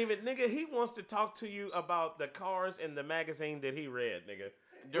 He doesn't even, nigga. He wants to talk to you about the cars in the magazine that he read, nigga.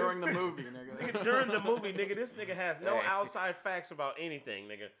 During the movie, nigga. During the movie, nigga, this nigga has no Hey. outside facts about anything,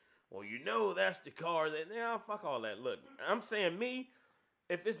 nigga. Well, you know that's the car that. Yeah, fuck all that. Look, I'm saying me.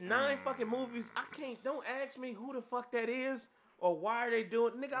 If it's 9 fucking movies, I can't. Don't ask me who the fuck that is or why are they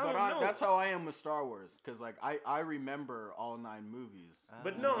doing, nigga. I But don't know. that's how I am with Star Wars, because like I remember all 9 movies.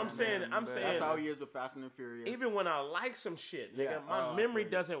 But no, I'm saying. That's how he is with Fast and the Furious. Even when I like some shit, nigga, Yeah. my Oh, I memory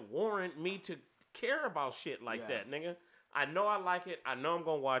feel you. doesn't warrant me to care about shit like Yeah. that, nigga. I know I like it. I know I'm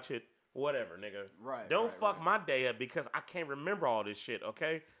gonna watch it. Whatever, nigga. Right, Don't right, fuck right. my day up because I can't remember all this shit,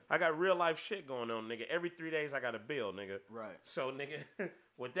 okay? I got real life shit going on, nigga. Every 3 days I got a bill, nigga. Right. So, nigga,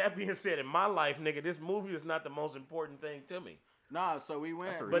 with that being said, in my life, nigga, this movie is not the most important thing to me. Nah, so we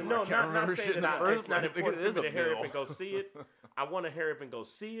went. the But reason no, I can't not remember saying shit in that the it's first not place, nigga, important it is for me a to hurry up bill. and go see it. I want to hurry up and go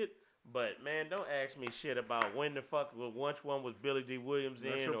see it. But man, don't ask me shit about when the fuck which one was Billy D. Williams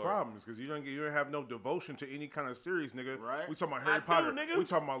That's in. your Or problem, is because you don't have no devotion to any kind of series, nigga. Right. We talking about I Harry do, Potter. nigga. We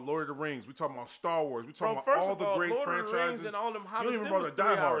talking about Lord of the Rings. We talking about Star Wars. We talking Bro, about first all of the all, great Lord of the Rings franchises. and all them you hobbits, don't even them brought was the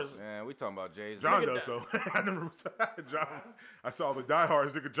 3 Die hours. Hards. Man, we talking about Jay-Z. John Nigga, does so. I never. John, I saw the Die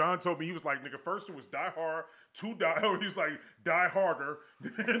Hards. Nigga, John told me he was like, nigga, first it was Die Hard, 2 Die Hard. He was like Die Harder,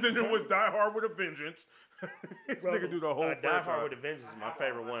 and then it was Die Hard with a Vengeance. This nigga do the whole Die franchise. Hard with a Vengeance is my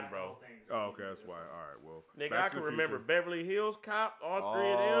favorite one, bro. Oh, okay, that's why. All right, well. Nigga, Back I to can the remember Future. Beverly Hills Cop, all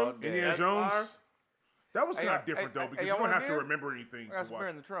 3 of Oh, them. damn. Indiana That's Jones. fire. That was Hey, kind of different hey, though hey, because y'all you don't want a have to beer? remember anything I got to some beer watch.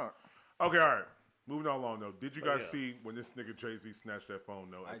 in the trunk. Okay, all right. Moving along though, did you guys yeah. see when this nigga Jay-Z snatched that phone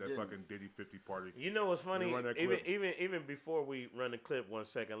though at I that didn't. fucking Diddy 50 party? You know what's funny? run that Even clip. even before we run the clip, 1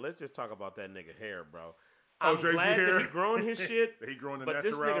 second, let's just talk about that nigga hair, bro. Oh, I'm Jay-Z glad hair? that he growing his shit. He growing the but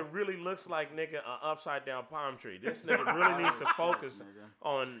this natural? nigga really looks like nigga an upside down palm tree. This nigga really needs to focus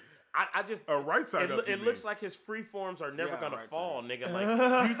on. I just A right side up, you It looks mean? like his free forms are never Yeah, gonna right fall, nigga.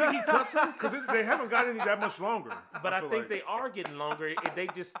 Like, Do you think he cuts them? Because they haven't got any that much longer. but I feel think like. they are getting longer. They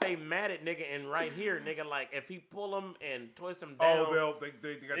just stay mad at nigga and right here, nigga. Like if he pull them and twist them down. Oh, they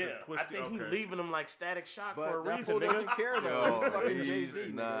got yeah, the I twisted. think he Okay. leaving them like Static Shock for a But that reason, fool nigga. doesn't care though. Yo, He's fucking he's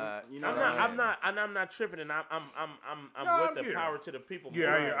Jay-Z, not- nigga. You know I'm what I not, mean? I'm not tripping, and I'm No, with the yeah. power to the people.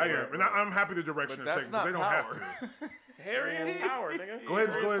 Yeah, movement, I nigga. am, and I'm happy the direction But they're that's taking because not they don't have power. to. Harry is power, nigga. Go ahead,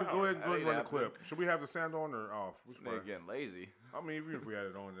 Harry go is ahead, power. go ahead, and Ain't run the happening. clip. Should we have the sound on or off? Which Nigga one? getting lazy. I mean, even if we had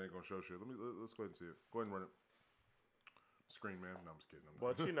it on, it ain't gonna show shit. Let's go ahead and see it. Go ahead and run it. Screen, man. No, I'm just kidding. I'm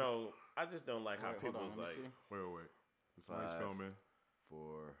not. But you know, I just don't like how Wait, hold people on, is let me like. see. Wait. It's a nice 5, film, man.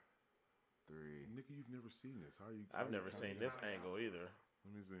 4, 3. Nigga, you've never seen this. How you? I've never seen this angle either.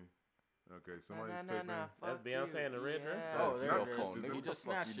 Let me see. Okay, somebody's taping. That's Beyonce in the red dress. Oh, It's there not it is. phone, is Nigga, it? you just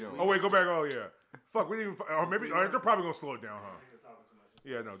What the fuck snatched you it. doing? Oh wait, go back. Oh yeah. Fuck, we didn't. Or maybe they're probably gonna slow it down, huh?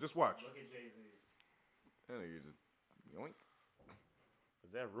 Yeah, no, just watch. That nigga just yoink.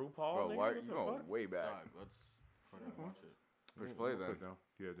 Is that RuPaul? Bro, nigga? why What you the going fuck? way back? Alright, let's fucking watch it. Push play then. Click down.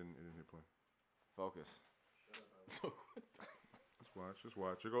 Yeah, it didn't hit play. Focus. Just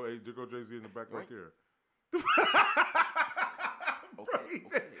watch. There go Jay-Z in the back right there. Okay.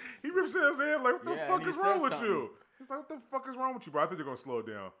 He rips his head like, what the Yeah, fuck and he is wrong says with something. you? He's like, what the fuck is wrong with you, bro? I think they're gonna slow it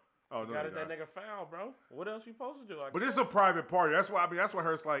down. Oh no, Got they it, that not. nigga foul, bro. What else you supposed to do? But it's a private party. That's why that's what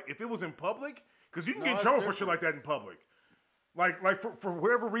hurts. Like, if it was in public, because you can No, get in it's trouble for shit different. like that in public. Like for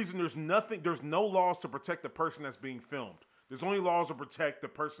whatever reason, there's no laws to protect the person that's being filmed. There's only laws to protect the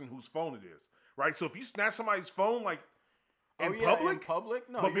person whose phone it is, right? So if you snatch somebody's phone, like, In In public?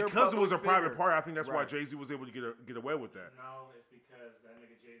 No, but you're because it was a public private figure. party, I think that's why Right. Jay-Z was able to get away with that. No, it's because that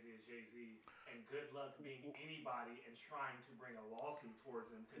nigga Jay-Z is Jay-Z, and good luck being anybody and trying to bring a lawsuit towards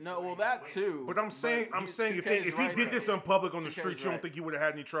him. No, well, that too. But I'm saying if 2K is he right, did though. this in public on the 2K is street, you don't right. think he would have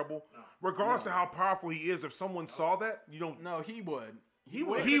had any trouble? Regardless of how powerful he is, if someone saw that, you don't. No, he would. He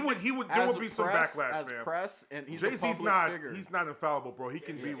would. There would be some backlash, as fam. press, and he's Jay-Z's a public not. figure. He's not infallible, bro. He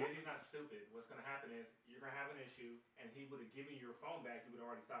can be. Jay-Z's not stupid. What's gonna happen is you're gonna have an issue, and he would have given you your phone back. He would have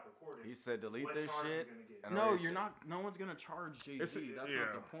already stopped recording. He said delete What this charge shit. you gonna get? and No, erase you're it. not. No one's gonna charge Jay-Z. It's- That's yeah.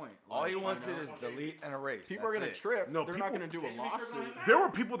 not the point. All he Like, wants you it know? is delete and erase. People are That's gonna it. trip. No, They're not people- gonna do a History trips on lawsuit. him. There were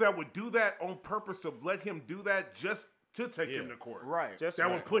people that would do that on purpose to let him do that just to take him to court. Right. Just That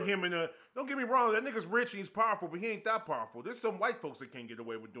right. would put him in a. Don't get me wrong. That nigga's rich and he's powerful, but he ain't that powerful. There's some white folks that can't get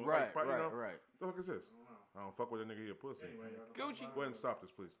away with doing. Right, like, you know, right. The fuck is this? I don't fuck with a nigga. He a pussy. Gucci. Go ahead and stop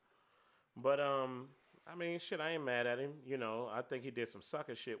this, please. But I mean, shit, I ain't mad at him. You know, I think he did some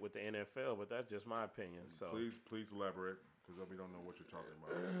sucker shit with the NFL, but that's just my opinion. So Please elaborate, because we don't know what you're talking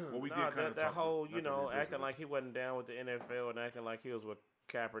about. Well, we nah, did kind of that whole, not you to know, revisit acting it. like he wasn't down with the NFL and acting like he was with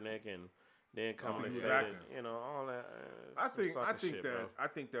Kaepernick and then coming think and he was say that, acting. you know, all that. I some think sucker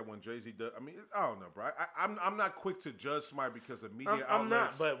shit, bro. when Jay-Z does, I mean, I don't know, bro. I'm not quick to judge somebody because of media I'm not,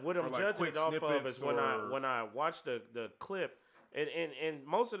 outlets. but what or I'm like judging quick it off of snippets is when or- I watch the clip, and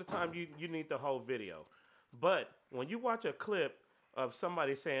most of the time you need the whole video, but when you watch a clip of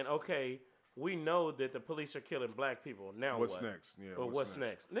somebody saying, okay, we know that the police are killing black people. Now What's what? next? Yeah, But what's what's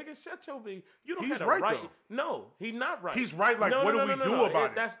next? Nigga, shut your B. You don't He's have a right, right. though. No, he's not right. He's right, like, what do we do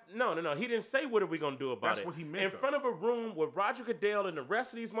about it? That's no. He didn't say what are we gonna do about That's it. what he meant, In though. front of a room with Roger Goodell and the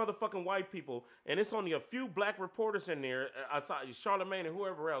rest of these motherfucking white people, and it's only a few black reporters in there, outside Charlemagne and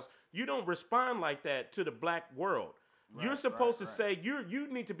whoever else. You don't respond like that to the black world. You're supposed to say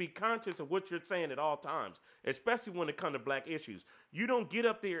you need to be conscious of what you're saying at all times, especially when it comes to black issues. You don't get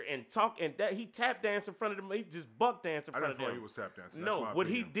up there and talk and that he tap dance in front of them. He just buck dance in I front didn't of feel them. he was tap dancing. No, That's my what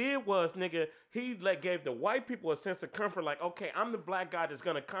he opinion. did was, nigga, he gave the white people a sense of comfort. Like, okay, I'm the black guy that's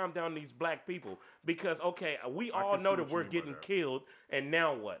gonna calm down these black people because, okay, we all can know see that what you we're mean by getting that. killed, and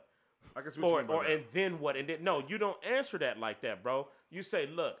now what? I can see what you mean by that. And then what? And then no, you don't answer that like that, bro. You say,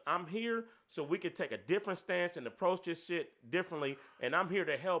 look, I'm here so we can take a different stance and approach this shit differently, and I'm here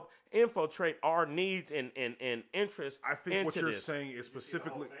to help infiltrate our needs and interests. I think into what you're this. saying is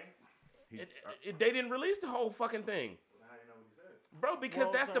specifically. They didn't release the whole fucking thing. Bro, because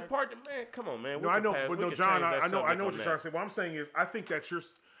Well, that's the like- part that, man, come on, man. No, we I can know, pass- but we no, can John. change that I know subject what on you're that. trying to say. What I'm saying is, I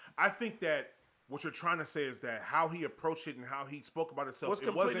think that what you're trying to say is that how he approached it and how he spoke about himself, Was it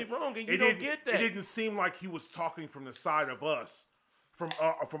completely wasn't wrong, and you it don't didn't- get that. It didn't seem like he was talking from the side of us,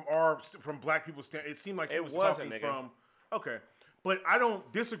 from black people's stand. It seemed like he It was wasn't, talking nigga. from. Okay. But I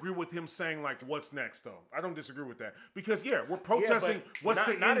don't disagree with him saying like what's next though. I don't disagree with that because we're protesting. What's not-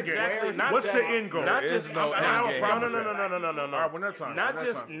 the not end exactly- game? not What's the exactly- end goal? Not There just is no I end have a game. problem. No. All right, one at a time. Not one at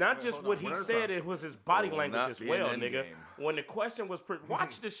a just time. not just what he One at a said. time. It was his body Will language not as be an well, end nigga. game. When the question was,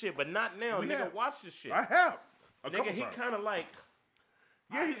 watch this shit, but not now, We nigga. have. Watch this shit, I have a nigga. couple He times. kind of like.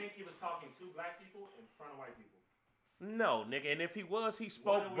 Yeah, I think he was talking to black people in front of white people. No, nigga, and if he was, he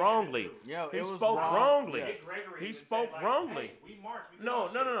spoke are we wrongly. gonna do? Yo, He it was spoke wrong. wrongly. Yeah. Dick Gregory He even spoke said, like, wrongly. Hey, we marched. We No,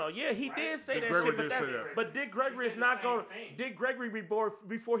 did no, shit. no, no. Yeah, he Right? did say Dick that Gregory shit, but did say that. but Dick Gregory is said not the going. same thing. Dick Gregory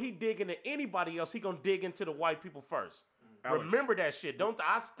before he dig into anybody else, he gonna dig into the white people first. Alex. Remember that shit. Don't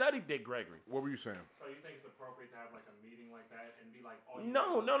I studied Dick Gregory? What were you saying? So you think it's appropriate to have like a meeting like that and be like, oh,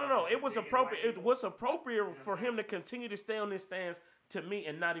 No. It was appropriate. It was appropriate for him to continue to stay on this stance to me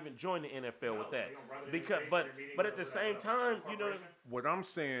and not even join the NFL with that. you gonna rub it in Because, their face but when you're meeting but at with the same a time, you know, corporation? What I'm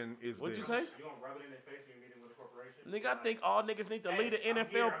saying is What'd you this. say? You gonna rub it in their face when you're meeting with a corporation? nigga, I think all niggas need to Hey, lead the I'm NFL.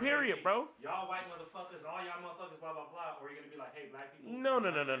 here, I'm Period, Jay-Z. bro. Y'all white motherfuckers, all y'all motherfuckers, blah blah blah. Or are you gonna be like, hey, black people?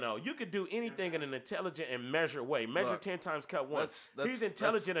 No. You could do anything in an intelligent and measured way. Measure Look, 10 times, cut once. that's- He's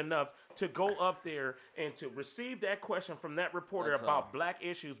intelligent enough to go up there and to receive that question from that reporter That's about all. black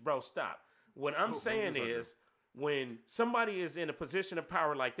issues, bro. Stop. What I'm saying is, when somebody is in a position of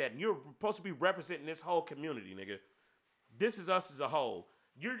power like that, and you're supposed to be representing this whole community, nigga. This is us as a whole.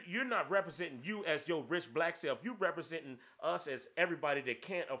 You're not representing you as your rich black self. You representing us as everybody that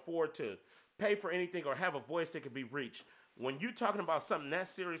can't afford to pay for anything or have a voice that can be reached. When you're talking about something that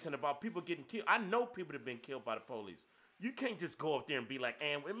serious and about people getting killed, I know people that have been killed by the police. You can't just go up there and be like,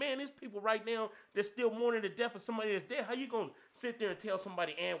 and man, there's people right now that's still mourning the death of somebody that's dead. How you gonna sit there and tell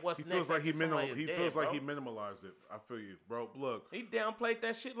somebody, and what's He next? feels like he after somebody is dead, feels like bro? he minimalized it. I feel you, bro. Look, He downplayed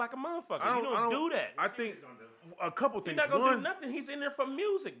that shit like a motherfucker. I You don't do that. I think a couple He's things. not gonna do One, nothing. He's in there for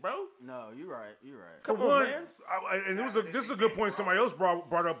music, bro. No, you're right. for Come on, one, man. and this is a good point somebody else brought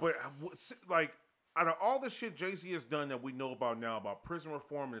up. But like, out of all the shit Jay-Z has done that we know about now, about prison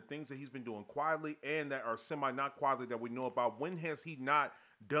reform and the things that he's been doing quietly and that are semi-not quietly that we know about, when has he not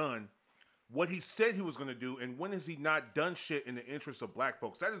done what he said he was going to do, and when has he not done shit in the interest of black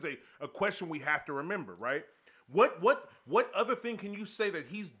folks? That is a question we have to remember, right? What other thing can you say that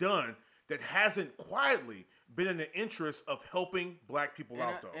he's done that hasn't quietly been in the interest of helping black people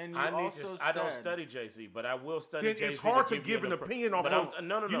out, though? And you I don't study Jay-Z, but I will study then Jay-Z. it's hard to give an opinion off of.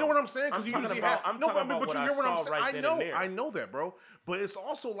 No. You know what I'm saying? Because you I'm usually talking have. about- I'm No, talking I mean, about but you what hear I what I'm saw saying. right then and there. I know that, bro. But it's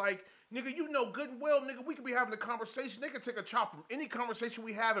also like, nigga, you know good and well, nigga, we could be having a conversation. They could take a chop from any conversation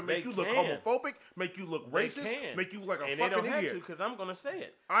we have and make They you look can. homophobic, make you look They racist, can. make you look like a and they fucking don't have idiot. to because I'm gonna say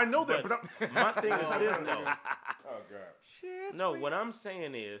it. I know that, but my thing is this though. oh god. Shit. No, what I'm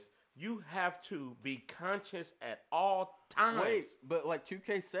saying is you have to be conscious at all times. Wait, but like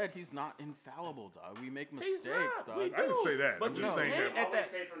 2K said, he's not infallible, dog. We make He's mistakes, not. dog. We I didn't do. say that. But I'm you just saying can't that. at that,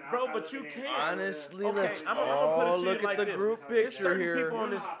 Always say from the bro. outside But you looking in. can't. Honestly, Okay, let's I'm gonna all put it to you look at like the this. group There's picture certain here. people on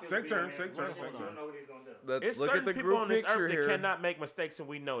this. Take turns, take turns, You take don't turns. know what he's gonna do. Let's It's look at certain the people group on this picture earth that here. cannot make mistakes, and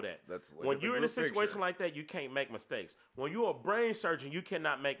we know that. Let's look When at the you're in a group picture. situation like that, you can't make mistakes. When you're a brain surgeon, you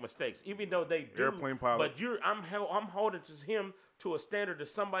cannot make mistakes, even though they do. Airplane pilot. But I'm holding to him to a standard of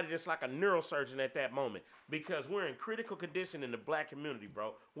somebody that's like a neurosurgeon at that moment, because we're in critical condition in the black community,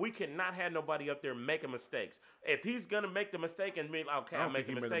 bro. We cannot have nobody up there making mistakes. If he's gonna make the mistake and be like, okay, I don't I'm think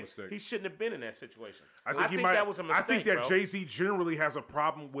making a he made a mistake, mistake. he shouldn't have been in that situation. I think, he might, that was a mistake. I think that bro. Jay-Z generally has a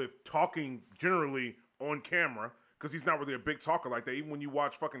problem with talking generally on camera because he's not really a big talker like that. Even when you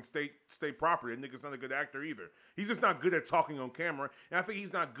watch fucking State Property, that nigga's not a good actor either. He's just not good at talking on camera, and I think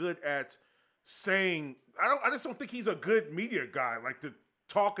he's not good at saying. I just don't think he's a good media guy, like to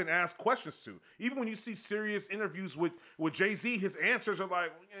talk and ask questions to. Even when you see serious interviews with Jay-Z, his answers are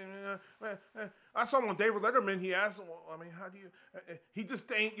like, I saw on David Letterman, he asked him, well, I mean, how do you, he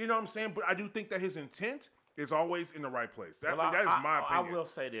just ain't, you know what I'm saying? But I do think that his intent is always in the right place. That is my opinion. I will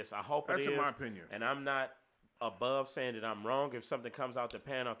say this. I hope That's it is. in my opinion. And I'm not above saying that I'm wrong if something comes out the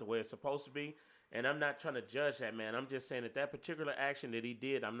pan out the way it's supposed to be. And I'm not trying to judge that, man. I'm just saying that particular action that he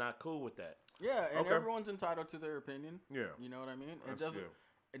did, I'm not cool with that. Yeah, and Okay. everyone's entitled to their opinion. Yeah. You know what I mean? That's-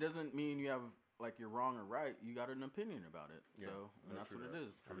 It doesn't mean you have like you're wrong or right. You got an opinion about it. Yeah, So and that's what it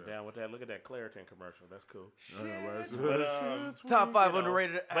is. I'm down with that. Look at that Claritin commercial. That's cool. Top 5 You know,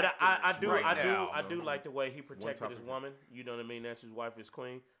 underrated. But I do right now. like the way he protected topic. his woman. You know what I mean? That's his wife, his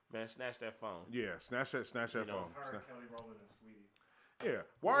queen. Man, snatch that phone. Yeah, snatch that know, phone. Her, Kelly Rowland, and Sweetie. Yeah.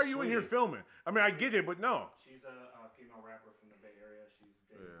 Why are you in here filming? I mean, I get it, but no. She's a female rapper from the Bay Area. She's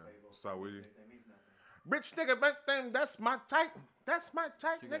dating Quavo. Saweetie. That means nothing. Bitch, nigga, that thing, that's my type. That's my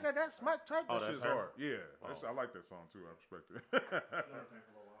type, nigga. That's my type. Oh, that that's shit's her? hard. Yeah. I like that song, too. I respect it. Another thing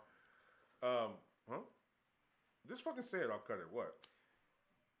for a little while. Huh? Just fucking say it. I'll cut it. What?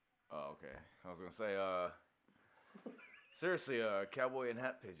 Oh, okay. I was gonna say, seriously, cowboy and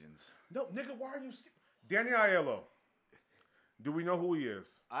hat pigeons. No, nigga, why are you... Danny Aiello. Do we know who he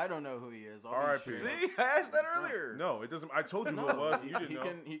is? I don't know who he is. I'll be R.I.P. sure. See, I asked that earlier. No, it doesn't... I told you who it was, and you didn't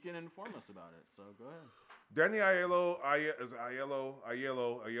know. He can inform us about it. So go ahead. Danny Aiello,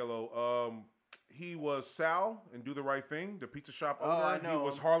 he was Sal in Do the Right Thing, the pizza shop owner. I He know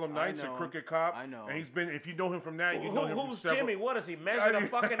was him. Harlem I Nights know and him. Crooked Cop. I know And him. he's been, if you know him from that, you know him from Who's several. Jimmy? What is he measuring a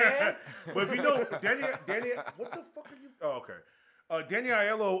fucking hand? But if you know Danny, what the fuck are you? Oh, okay. Danny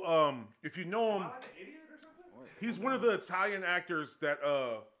Aiello, if you know him, Am I like an idiot or something? he's one of the Italian actors that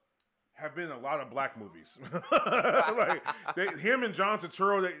have been in a lot of black movies. Him and John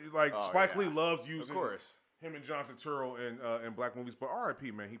Turturro, Spike Lee loves using. Of course. Him and John Turturro in black movies. But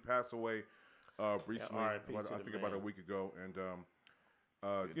R.I.P. man, he passed away recently. R.I.P. I to the think about a man. week ago, and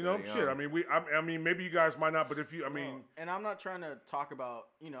Good day, shit. I mean, I mean, maybe you guys might not, but if you, I mean, And I'm not trying to talk about,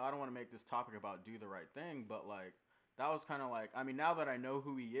 I don't want to make this topic about do the right thing, but like that was kind of like, I mean, now that I know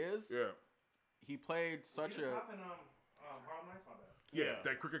who he is, yeah, he played such He was a. popping, Harlem Nights, my bad. yeah,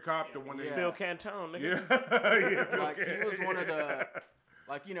 that Crooked Cop, the one that, Yeah. Phil Cantone, nigga. yeah, Like he was one of the,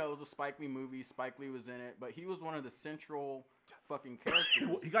 like it was a Spike Lee movie. Spike Lee was in it, but he was one of the central fucking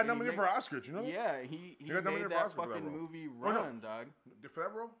characters. He got And nominated for Oscars, you know? Yeah, he got nominated made for that Oscar for that fucking role. movie Oh, no. run, dog. For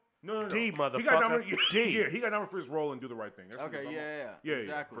that role? No. D, He motherfucker. got nominated. D. Yeah, he got nominated for his role in Do the Right Thing. That's what Okay, you're talking about. yeah, Yeah,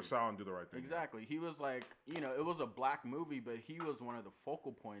 exactly. for Sal and Do the Right Thing. Exactly. He was like, it was a black movie, but he was one of the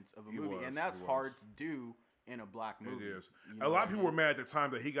focal points of a He movie, was, and that's he hard was. to do in a black movie. It is. You A know lot what of I people were mean? mad at the time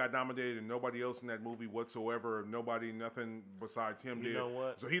that he got nominated and nobody else in that movie whatsoever. Nobody, nothing besides him You did. know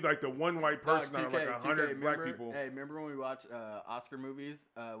what? So he's like the one white person out of like 100 black remember, people. Hey, remember when we watch Oscar movies?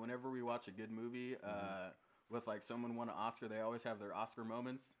 Whenever we watch a good movie with like someone won an Oscar, they always have their Oscar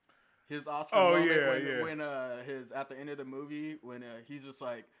moments. His Oscar moment when his at the end of the movie when he's just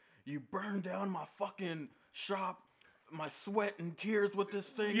like, you burned down my fucking shop, my sweat and tears with this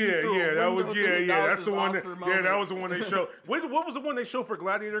thing. Yeah, that was that's the one. That was the one they showed. What was the one they showed for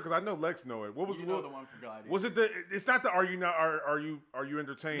Gladiator? Because I know Lex know it. What was the one for Gladiator? Was it It's not the Are you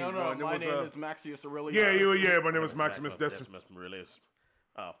entertained? No, one. my name is Maxius Aurelius. Yeah. My name is Maximus Decimus. Aurelius.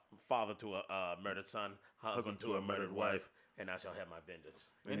 Father to a murdered son, husband to a murdered wife, and I shall have my vengeance.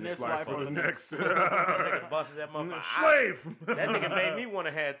 In this life or the next. That nigga busted that motherfucker. Slave. That nigga made me want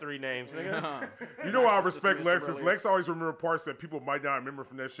to have 3 names, nigga. You know why I respect Lex? Is Lex always remember parts that people might not remember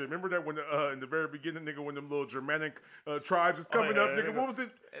from that shit. Remember that when in the very beginning, nigga, when them little Germanic tribes is coming up, nigga, what was it?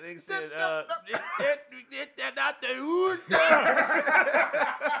 And they said,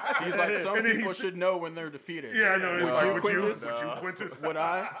 he's like, some people should know when they're defeated. Yeah, I know. It's like, would you, Quintus? Would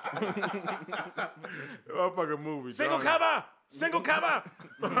I? Motherfucking movie. Single cover! Single cover!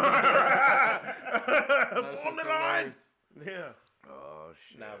 Form the line! Yeah. Oh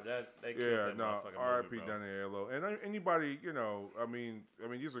shit. Nah, they killed Yeah, that no. motherfucking R.I.P. movie, bro. Danny Aiello. And anybody, I mean,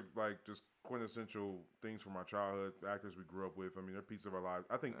 these are like just quintessential things from our childhood, actors we grew up with. I mean, they're a piece of our lives.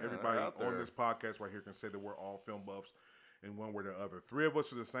 I think everybody on this podcast right here can say that we're all film buffs in one way or the other. 3 of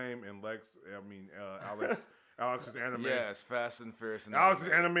us are the same, and Alex is anime. Yes, Fast and Furious. And Alex is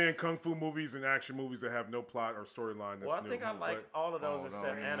anime and kung fu movies and action movies that have no plot or storyline. Well, I think I like all of those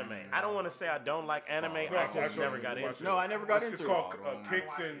except anime. I don't want to say I don't like anime. I just never got into it. No, I never got into it. It's called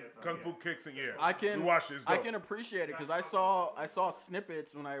Kicks and Kung Fu Kicks and we watch it. I can appreciate it because I saw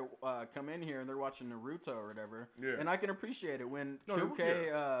snippets when I come in here and they're watching Naruto or whatever. Yeah. And I can appreciate it when No,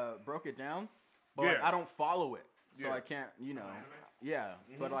 2K broke it down, but like, I don't follow it, so I can't. Yeah.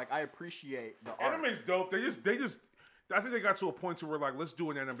 But like I appreciate the art. Anime's dope. They just. I think they got to a point to where like, let's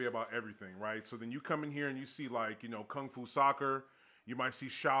do an anime about everything, right? So then you come in here and you see like, kung fu soccer. You might see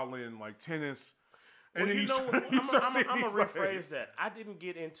Shaolin, like tennis. And Well, then you know, I'm gonna rephrase that. I didn't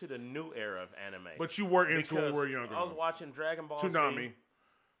get into the new era of anime. But you were into it when we were younger. I was watching Dragon Ball Toonami. Z.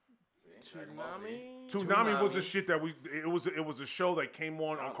 Toonami? Toonami was a shit that it was a show that came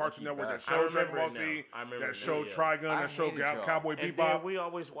on Cartoon Network that showed Dragon Ball Z, that showed Trigun, that showed Cowboy And Bebop. then we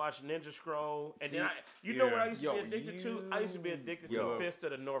always watched Ninja Scroll. And then what I used to be addicted to? I used to be addicted to Fist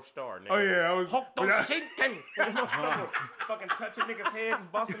of the North Star. Nigga. Oh yeah, I was. Hokuto Shinken! Fucking touching niggas' head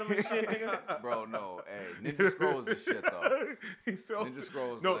and busting them and shit, nigga. Bro, no. Hey, Ninja Scroll is the shit, though. Ninja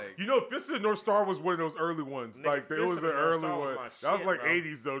Scroll is like... Fist of the North Star was one of those early ones. Nigga, like, it Fist was of an the North early Star one. was That was shit, like bro.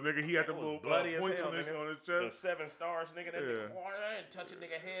 80s, though, nigga. He had them little bloody as points hell, on his The chest. 7 stars, nigga. That Yeah. nigga, touch a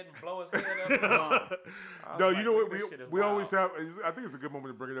nigga head and blow his head up. No, like, you know what? this shit is We always wild. have. I think it's a good moment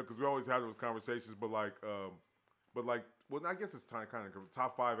to bring it up because we always have those conversations. But well, I guess it's kind of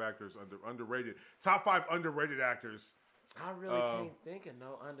top 5 actors underrated. Top 5 underrated actors. I really can't think of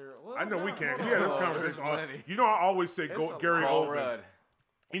no under. Well, I know we no, can't. hold We had on. this there's conversation. plenty. You know, I always say It's a Gary Paul Oldman. Rudd.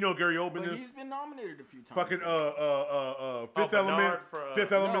 You know Gary Oldman But is he's been nominated a few times. fucking Fifth Bernard Element. for,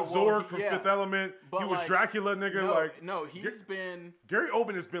 Fifth Element. no, well, Zorg from yeah. Fifth Element. But He was like, Dracula, nigga. he's been Gary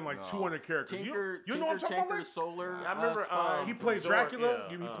Oldman has been like 200 characters. Tinker, you know what I'm talking Tanker, about? Lex? Solar. I remember, Spy. He played Zorg, Dracula.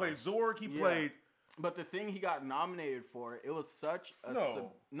 yeah, He played Zorg. He yeah. played. But the thing he got nominated for, it was such a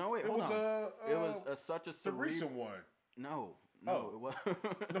No. no wait, It hold was on. It was such a the recent one. No, Oh. it was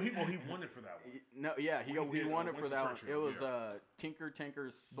No, he won it for that one. no, yeah, he did, won it for Winston that one. Churchill, It was yeah. Tinker, Tanker,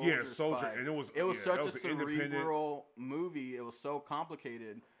 Soldier, Yeah, Soldier, Spy. and it was such that a was an independent- cerebral movie. It was so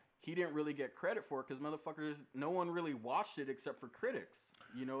complicated. He didn't really get credit for it because motherfuckers, no one really watched it except for critics.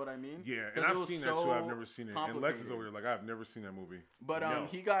 You know what I mean? Yeah, 'Cause and it I've was seen that too. so I've never seen it. And Lex is complicated. over there like I've never seen that movie. But No.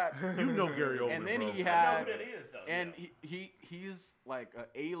 he got You know Gary Oldman, and then bro. he I know had who that is, though. and yeah. he's like a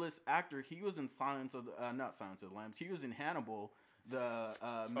A-list actor. He was in Silence of the not Silence of the Lambs. He was in Hannibal. The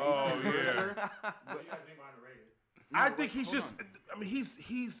Mason yeah. Verger. You guys being underrated. I think he's hold just. I mean,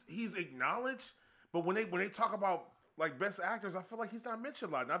 he's acknowledged, but when they talk about like best actors, I feel like he's not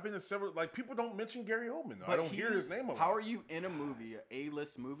mentioned a lot. And I've been in several people don't mention Gary Oldman. I don't hear his name a lot. How are you in a movie, an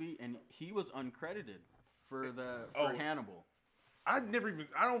A-list movie, and he was uncredited for Hannibal? I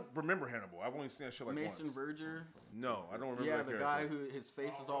don't remember Hannibal. I've only seen that shit like Mason once. Verger. No, I don't remember. Yeah, that the character. guy who his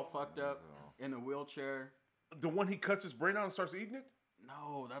face is all fucked up in the wheelchair. The one he cuts his brain out and starts eating it.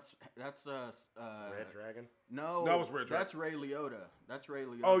 No, that's Red Dragon. no. That was Red Dragon. That's Ray Liotta. That's Ray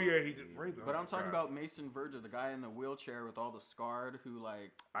Liotta. Oh yeah, he did. But I'm talking about Mason Verger, the guy in the wheelchair with all the scarred who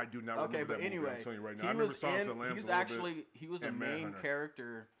like. I do not Okay, remember but that movie. anyway, I'm telling you right now. he I remember was Silence in. of the Lambs He was a little actually bit. he was a and main Manhunter.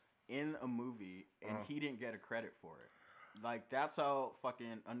 character in a movie, and he didn't get a credit for it. Like that's how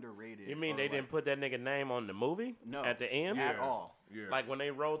fucking underrated. You mean or, they like, didn't put that nigga name on the movie? No, At the end? at Yeah. all. Yeah. Like when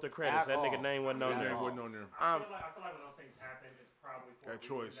they rolled the credits, At that nigga all. name wasn't on Yeah, there. it wasn't on there. I feel like when those things happen, it's probably for That a reason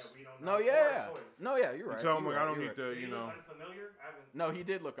choice. that we don't No, know. yeah. Or a choice. No, yeah, you're right. tell him you're like I right, don't you're need right. to, Did he you look know. unfamiliar? I haven't. No, he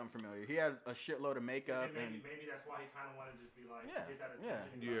did look unfamiliar. He had a shitload of makeup Maybe, and maybe that's why he kind of wanted to just be like, Yeah, get that yeah.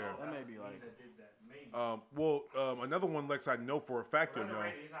 attention. Yeah. Oh, That may was be me like- that did that. Maybe. Another one, Lex, I know for a fact you'll know,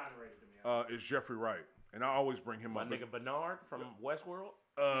 Underrated. He's not underrated to me. is Jeffrey Wright, and I always bring him My up. nigga Bernard from Westworld.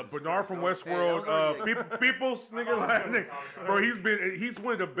 Bernard from Hey, Westworld, that was People's nigga, like, nigga, bro, he's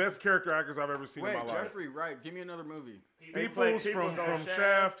one of the best character actors I've ever seen wait, in my life. Jeffrey Wright. Give me another movie. Peoples Peoples from on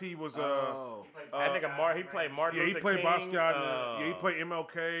Shaft. He was Oh. That nigga he played Martin yeah, he Luther played King. Basquiat. Yeah, he played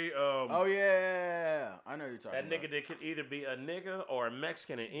MLK. Oh yeah, I know you're talking That about. nigga that could either be a nigga or a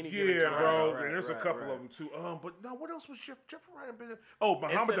Mexican at any given Yeah, time. bro. right, and there's a right, couple right. of them too. But no, what else was Jeffrey Wright been in? Oh,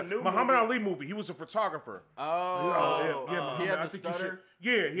 a new Muhammad movie. Ali movie. He was a photographer. Oh, yeah, he Muhammad, had I the think you should. stutter.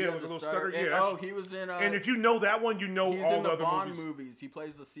 Yeah, he had like a the little stutter. And, Yeah. that's- he was in. and if you know that one, you know he's all in the the other Bond movies. He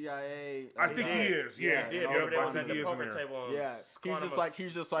plays the CIA. I think he is. Yeah, He did yeah, over there I was think at he the is in poker there. table. and Yeah,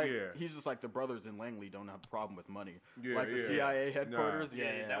 he's just like Yeah. he's just like the brothers in Langley don't have a problem with money. Yeah, like the yeah. CIA headquarters. Nah.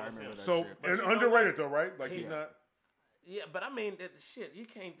 Yeah, Yeah, that I was remember him. that So shit. and you know underrated though, right? Like he's Yeah. not. Yeah, but I mean, shit, you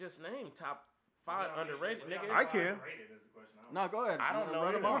can't just name top 5 underrated, nigga. I can. Underrated is the question. No, go ahead. I don't know Run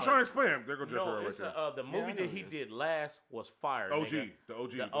either. them I'm off. trying to explain him. There go Jeffrey No, Wright it's right the I movie know that it he is. did last was fire. there. OG, nigga. the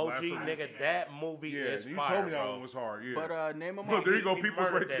OG, The last OG, one. nigga, that movie Yeah, is you fire, told me that bro. one was hard. Yeah. But name them Look, off. there you go. He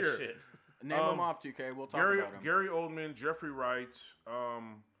People's murdered right that there. shit. Name them off, 2K. We'll talk about them. Gary Oldman, Jeffrey Wright.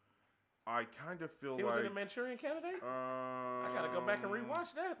 I kind of feel He was like in the Manchurian Candidate? I I gotta go back and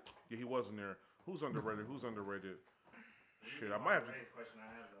rewatch that. Yeah, he was in there. Who's underrated? Shit, I might have to. Raised question I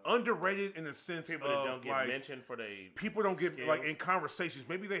have though. Underrated in the sense People that of don't get like mentioned for they. people don't get skills. like in conversations.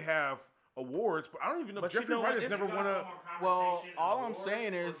 Maybe they have awards, but I don't even know. But you Jeffrey know Wright what? has It's never won a. Well, all I'm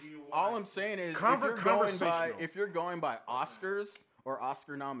saying is, Conversational. if you're going by Oscars or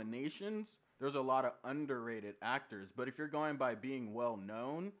Oscar nominations, there's a lot of underrated actors. But if you're going by being well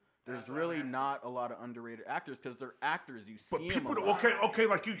known, there's really not a lot of underrated actors because they're actors. You see But them people, a lot. okay,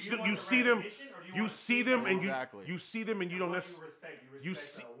 like you want the see them, recognition, or do you you want to see see them, them? and Exactly. you see them, and you don't What do necessarily. you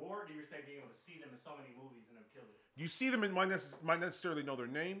respect? you The award? Do you respect being able to see them in so many movies and them kill it? You see them and might necessarily know their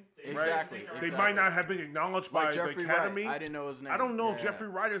name, Exactly. right? They might not have been acknowledged by Like Jeffrey the Academy. Wright. I didn't know his name. I don't know if Yeah. Jeffrey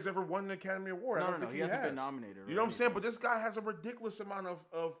Wright has ever won an Academy Award. No, I don't no, think he he hasn't has. been nominated You know what I'm or saying? But this guy has a ridiculous amount of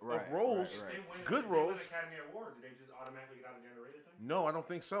Right, roles, right, right. They win, good if they win roles. an Academy Award, do they just automatically get out of the underrated thing? No, I don't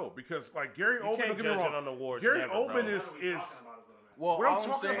think so because like Gary Oldman. can't Don't get me judge it wrong. on awards Gary never, Oldman bro. is What are we is. talking about is what I'm asking. Well, What I'm all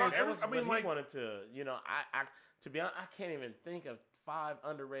talking saying about, is- every- I mean, he like- wanted to, you know, I to be honest, I can't even think of 5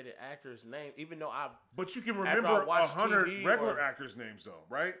 underrated actors' names, even though I've. But you can After I remember watch 100 TV regular or- actors' names though,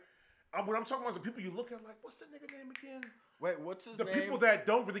 right? What I'm talking about is the people you look at like, what's the nigga name again? Wait, what's his The name? people that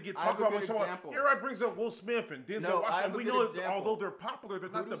don't really get I talked have a about when good talking about. example. Everybody brings up Will Smith and Denzel No, I Washington. have a We good know example. although they're popular, they're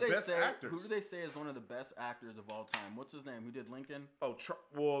not Who the do they best say? actors. Who do they say is one of the best actors of all time? What's his name? Who did Lincoln? Oh,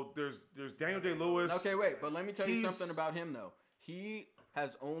 well, there's Daniel Day Lewis. Okay, wait, but let me tell you He's- something about him though. He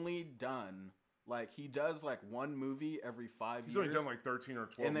has only done he does like one movie every 5 He's years, only done like 13 or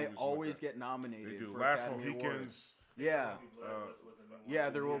 12 and they movies. always like that. get nominated. They do. For Last Academy Awards. Mohicans. Yeah, yeah.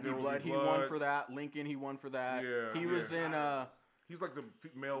 There will be There Will Be blood. He won Blood. for that. Lincoln. He won for that. Yeah, he was in. He's like the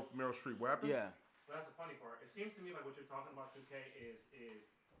male Meryl Streep. What happened? Yeah. So that's the funny part. It seems to me like what you're talking about, 2K, is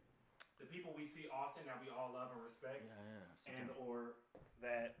the people we see often that we all love and respect, and or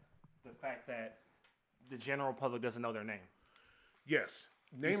that the fact that the general public doesn't know their name. Yes.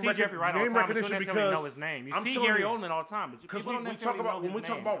 You see Jeffrey Wright all the name time, but you recognition don't because necessarily know his name. You I'm see telling Gary you, Oldman all the time, but because people don't we talk necessarily about know when we his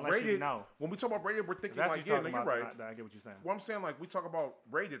talk name about unless you rated. know. When we talk about rated, we're thinking That's like what you're talking you're about, right. then I get what you're saying. Well, I'm saying like we talk about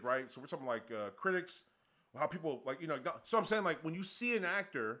rated, right? So we're talking like critics, how people like So I'm saying like when you see an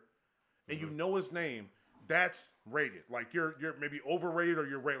actor and you know his name, that's rated. Like you're maybe overrated or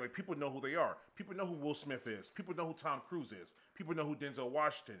you're rated. Like people know who they are. People know who Will Smith is. People know who Tom Cruise is. People know who Denzel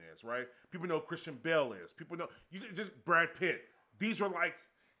Washington is. Right? People know who Christian Bale is. People know just Brad Pitt. These are like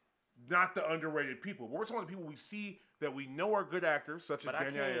not the underrated people. We're talking about the people we see that we know are good actors, such But as I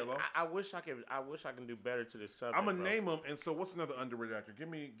Daniel can't. Aiello. I wish I could. I wish I can do better to this subject. I'm gonna bro. name them. And so, what's another underrated actor? Give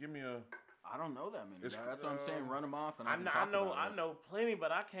me a. I don't know that many. It's, That's what I'm saying. Run them off, and I, I can know. talk I know. about I it. know plenty,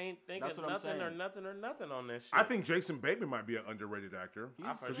 but I can't think That's of what I'm nothing or saying. nothing on this shit. I think Jason Bateman might be an underrated actor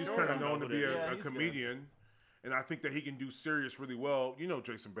I for because he's sure kind of don't known know to who be that is. Yeah, a he's comedian, and I think that he can do serious really well. You know,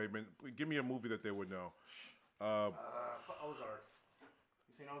 Jason Bateman. Give me a movie that they would know. Ozark.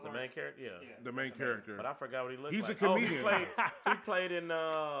 You seen the Ozark? main character. Yeah. The main character. But I forgot what he looked He's like. a comedian. He played in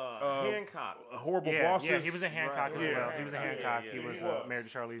Hancock. Horrible Yeah, Bosses. yeah, he was in Hancock as Yeah. well. He was in Hancock. Yeah, He was he was. married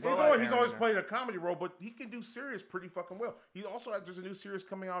to Charlize. He's Theron. always played a comedy role, but he can do serious pretty fucking well. He also has there's a new series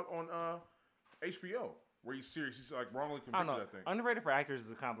coming out on HBO where he's serious. He's like wrongly I don't convicted, know. I think. Underrated for actors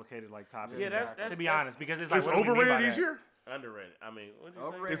is a complicated topic. Yeah, that's to be that's- honest, because it's like Is what do we mean by overrated that? easier? Underrated. I mean, what did you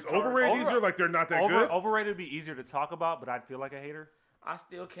Overrated. Is overrated Over- easier? Like they're not that good? Overrated would be easier to talk about, but I'd feel like a hater. say? I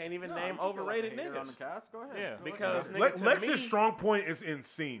still can't even No, name you can feel like a overrated hater on the niggas. cast. Go ahead. Yeah. Feel like Because, a nigga, hater. to Lex's me- strong point is in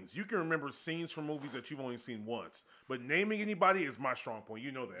scenes. You can remember scenes from movies that you've only seen once. But naming anybody is my strong point.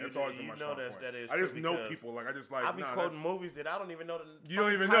 You know that. That's always been my strong point. that is I just true know because people. Like I just like. I be nah, quoting that's- movies that I don't even know. You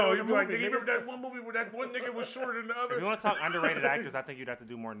don't even know. You'd be like, nigga, you remember that one movie where that one nigga was shorter than the If you other? want to talk underrated actors, I think you'd have to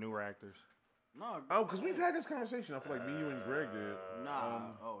do more newer actors. No. Oh, because we've had this conversation. I feel like me, you, and Greg did. Nah.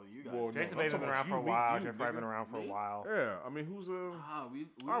 You guys. Well, no, Jason I'm Bateman's talking been about around for a you, while. you, Jeff Fry been nigga. around for a while. Yeah, I mean, who's we all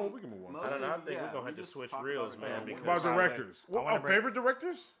right, we can move on. I don't know. I think yeah, we're gonna we have to just switch talk reels, about it. man. Yeah, Because About directors. I wanna Our bring- favorite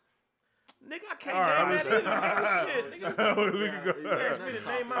directors? nigga, I can't All right, name that either. Nigga, shit, nigga. We can go. You asked me to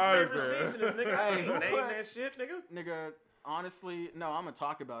name my I favorite understand. seasons, nigga. I Hey, can't name but- that shit, nigga. Nigga, honestly, no, I'm gonna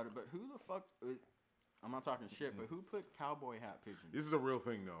talk about it, but who the fuck? I'm not talking shit, but who put cowboy hat pigeons? This is a real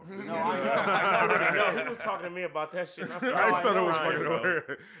thing, though. This No, is, I know. I already know. He was talking to me about that shit. And I started I just thought it was crying, fucking bro.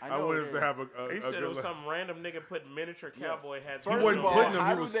 hilarious. I I know wanted it us to is. have a He said good it was laugh. some random nigga putting miniature cowboy hats. First wasn't of all, putting them,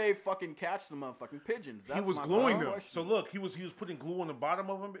 how he was- do they fucking catch the motherfucking pigeons? That's He was my gluing first them. question. So look, he was putting glue on the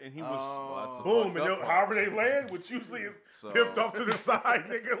bottom of them, and he was Oh. That's the boom, fucked and up they'll- part. however they land, which usually is So- pipped off to the side,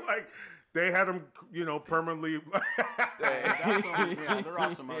 nigga. Like they had them, permanently. That's some, yeah, they're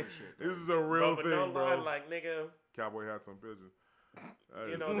on some other shit. This is a real But thing, no bro. lie, like nigga, Cowboy hats on pigeons.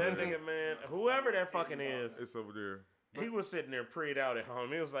 you know that nigga, man. Whoever that fucking is, It's over there. he was sitting there preed out at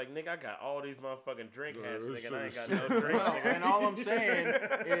home. He was like, nigga, I got all these motherfucking drink hats, this nigga, and I ain't shit got is- no drinks, Well, nigga. and all I'm saying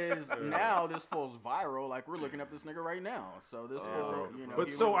is now this fool's viral. Like we're looking up this nigga right now. So this fool, you know. But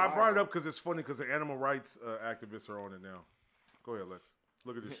he so went I brought it viral. up because it's funny because the animal rights activists are on it now. Go ahead, Lex.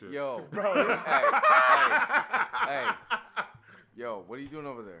 Look at this shit. Yo, bro. Hey. Yo, what are you doing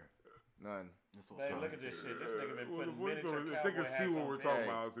over there? None. This fool's Hey, trying look to at this do- shit. This nigga been Well, the putting voice miniature over- cowboy if they can hats see what on we're pigeons. talking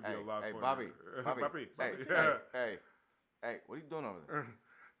about, it'd be a lot hey, funnier. Bobby, Yeah. hey, what are you doing over there?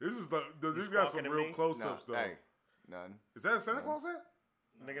 This is this got some squawking at real me? close-ups though. Hey, none. Is that a Santa Claus hat?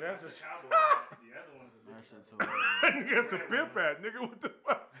 Nigga, that's a Cowboy hat. The other one's a That shit's hilarious. That's a pimp hat, nigga. What the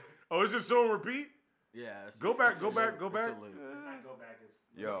fuck? Oh, it's just so on repeat? Yeah. It's Go just- back, it's go a back, loop. go It's back. a loop. not go back. It's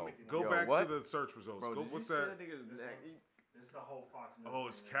Yo, Go yo, back what? to the search results. Bro, Go, did what's you see that? nigga's neck? This is the whole Fox News. Oh,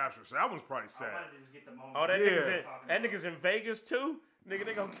 it's thing. captured. So that one's probably I sad. wanted to just get the moment. Oh, that Yeah. nigga's in Vegas too? Nigga,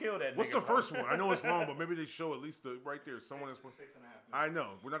 they gonna kill that What's nigga. the first one? I know it's long, but maybe they show at least the right there. Someone is. 6.5 minutes. I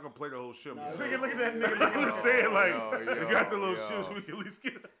know. We're not gonna play the whole shit. Nigga, look at that nigga. I'm just saying, like, yo, they got the little yo. shoes. We can at least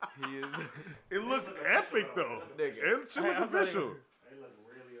get. He is. It looks epic though. Nigga. It should look I'm not official. even- They look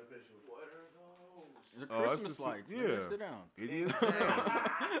really official. The Oh, that's Christmas just- lights. yeah. Nigga, sit down. Idiots.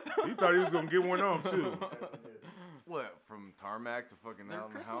 He thought he was gonna get one off too. What, from tarmac to fucking They're out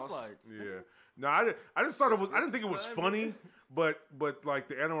in the Christmas house? lights. Yeah. No, I just thought it was. I didn't think it was funny, but like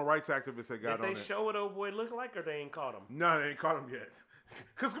the animal rights activists had got Did on they it. show what old boy looked like, or they ain't caught him? No, they ain't caught him yet.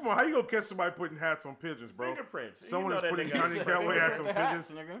 Cause come on, how you gonna catch somebody putting hats on pigeons, bro? Fingerprints. You Someone know is that putting nigga- tiny cowboy hats on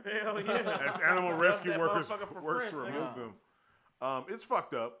Hats, pigeons nigga. Hell yeah. as animal rescue that workers motherfucker for works to prints, remove nigga. them. It's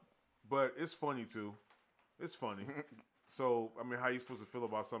fucked up, but it's funny too. It's funny. So I mean, how you supposed to feel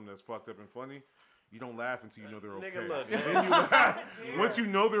about something that's fucked up and funny? You don't laugh until you know they're okay. Nigga, look, Then you laugh. Once you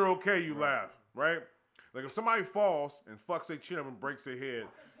know they're okay, you laugh, right? Like if somebody falls and fucks their chin up and breaks their head,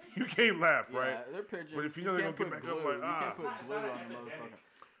 you can't laugh, right? Yeah, they're pigeons. But if you know they're can't gonna get put back up, glue. like, You can't ah. put glue on the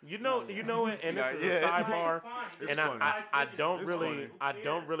motherfucker. You know it, and this is a Yeah. sidebar, It's and funny. I don't It's really, funny. I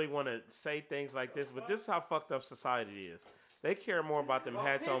don't really want to say things like this, but this is how fucked up society is. They care more about them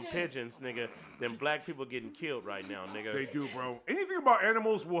hats on pigeons, nigga, than black people getting killed right now, nigga. They do, bro. Anything about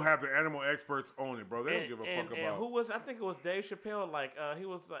animals, we'll have the animal experts on it, bro. They don't give a fuck and about. who was? I think it was Dave Chappelle. Like he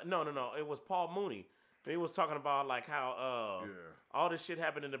was like, no, it was Paul Mooney. He was talking about like how Yeah. all this shit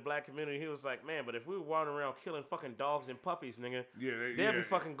happened in the black community. He was like, man, but if we were wandering around killing fucking dogs and puppies, nigga, Yeah, they'd be yeah.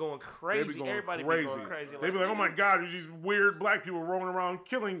 fucking going They crazy. be going Everybody crazy. be going crazy. They be like, oh my god, there's these weird black people roaming around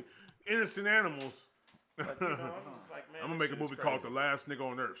killing innocent animals. I'm just like, man, I'm gonna this make a shit movie is called crazy. The Last Nigga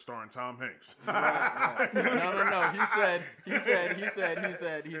on Earth, starring Tom Hanks. No.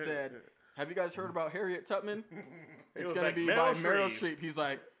 He said. Have you guys heard about Harriet Tubman? It's was gonna like be Meryl by Meryl Streep. Streep. He's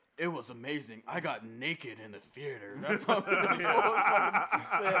like, it was amazing. I got naked in the theater. That's all he fucking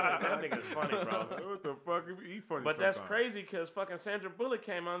That nigga's funny, bro. What the fuck? He funny. But that's sometimes. crazy because fucking Sandra Bullock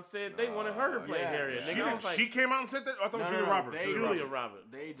came out and said they wanted her to play yeah. Harriet. She, Nigga, I was like, she came out and said that. I thought No, Julia no, Roberts. they- Julia Julia Roberts.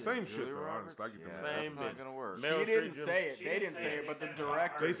 Robert. They did. Same shit Julia though. Roberts? Honest, I get Yeah, the Same that's not bitch. gonna work. Meryl She didn't Streep, say it. She They didn't didn't say say it. it, but the They said about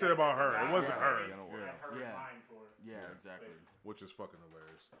director. They said about her. It wasn't her. Gonna work. Yeah. Her in Yeah. mind for it. Yeah, exactly. Which is fucking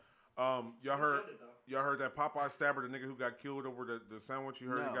hilarious. Y'all heard that Popeye stabber, the nigga who got killed over the sandwich. You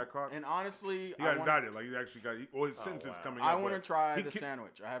heard he got caught. And honestly, He got indicted. Like he actually got. His sentence is coming. I up, want to but try he the ki-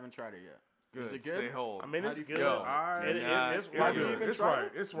 sandwich. I haven't tried it yet. Good. Is it good? Stay hold. I mean, it's do you good. feel? It's It's right. good. even It's tried right.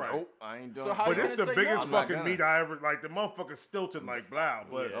 it? It's right. Nope, I ain't done. So how But you it's the gonna say biggest no? I'm not fucking gonna. meat I ever like. The motherfucker stilted like blah,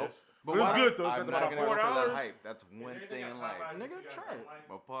 but Nope. but it's why- good though. It's I'm got not the gonna go for $4. that hype. That's one thing in life. Nigga, try it.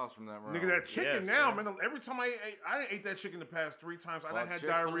 Well, pause from that round. Nigga, that chicken Yes, now, man. man. Every time I ate that chicken the past 3 times, I done Fuck had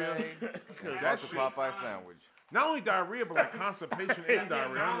Chick-fil-A, diarrhea. and That fuck the shit- Popeye sandwich. Not only diarrhea, but like constipation and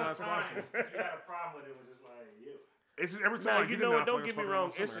diarrhea. I don't know how it's possible. You had a problem with it was just like you. It's just every time Now, I you get know it now, what? I Don't feel get like me fucking wrong. on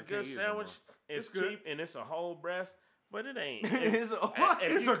my It's a stomach. I good can't eat it no more. sandwich. It's good. cheap and it's a whole breast, but it ain't. It's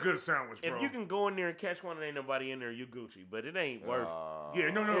It's a good sandwich, bro. If you can go in there and catch one and ain't nobody in there, you Gucci. But it ain't worth. Yeah,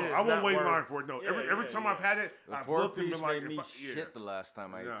 no, It is I won't not wait in worth- line for it. No, Yeah, every time yeah. I've had it, The I've 4 looked and piece been like, made me if I- yeah. shit the last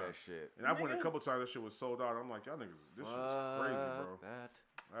time I ate Nah. that shit. And I went a couple times. That shit was sold out. I'm like, y'all niggas, this shit is crazy, bro.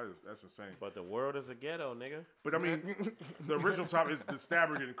 That's insane. But the world is a ghetto, nigga. But I mean, the original topic is the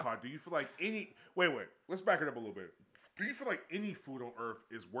stabber getting caught. Do you feel like any? Wait. Let's back it up a little bit. Do you feel like any food on earth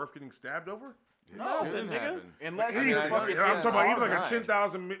is worth getting stabbed over? No, Shouldn't nigga. happen. Unless Any you I know fucking. you I'm can't talking about even all like a the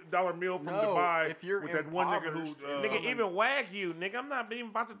 $10,000 meal from No, Dubai if you're with that one nigga who. impoverished Uh, and Nigga, even Wagyu, nigga. I'm not even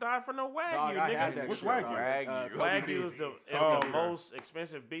about to die for no Wagyu, Dog, I had nigga. that What's shit, Wagyu? dog. Wagyu. Kobe Wagyu beef. is the okay. most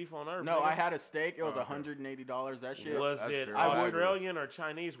expensive beef on earth. No, nigga. I had a steak. It was $180. That shit. Was That's it true. I would- Australian or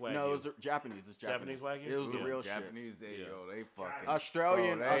Chinese Wagyu? No, it was Japanese. It's Japanese. Japanese Wagyu? It was the Yeah. real shit. Japanese, they fucking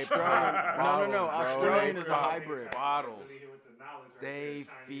Australian. Bro, they Australian. pop No. bottles, bro. Australian They is a pop hybrid. bottles. Really hit with the knowledge right They there,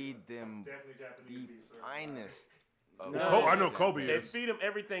 Chinese, feed but them definitely Japanese the beef, so- finest. of No. I know Kobe They is. feed them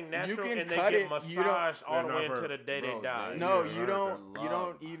everything natural, can and they cut get it, you don't- massaged all the Yeah, way I've until the heard. day Bro, they die. No, Yeah, I you heard don't. that. You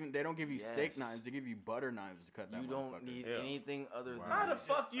don't even. They don't give you steak Yes. knives. They give you butter knives to cut that. You don't motherfucker. need Yeah. anything other than How the this.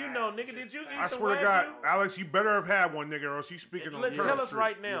 fuck you know, nigga? Did you eat I some swear to Wagyu? God, Alex, you better have had one, nigga, or else you speaking on Let's the tell us street.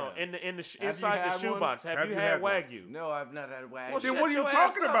 right now, Yeah. in the you inside the had one? shoebox, have you had one? Wagyu? No, I've not had Wagyu. Well, Then shut what are you your ass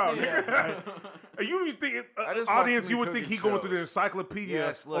talking up about, then. nigga? You think, I just audience, watch you too would many think he cooking going through the shows. encyclopedia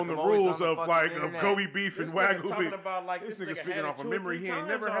Yes, look, on the I'm always rules on the of fucking like of internet. Kobe beef This and nigga Wagyu talking beef. about like This this nigga nigga speaking had off it of 2 or memory 3 he ain't times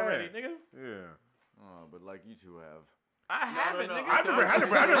never already, had. nigga. Yeah. Oh, but like you two have. I haven't, no, nigga. I never had it,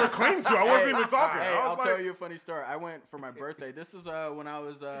 but I never claimed to. I wasn't even talking. Hey, I I'll was tell like, you a funny story. I went for my birthday. This is when I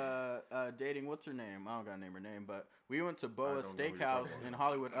was dating. What's her name? I don't gotta name her name, but we went to Boa don't know who you're Steakhouse talking in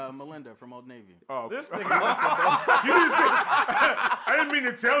Hollywood. Melinda from Old Navy. oh, This nigga, you didn't say. I didn't mean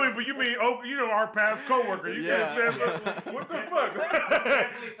to tell you, but you mean our past coworker. You could have Yeah. said something. What the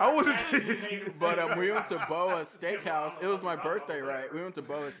fuck? I wasn't. But we went to Boa Steakhouse. It was my birthday, right? We went to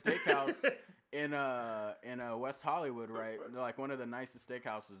Boa Steakhouse in West Hollywood, right? Like one of the nicest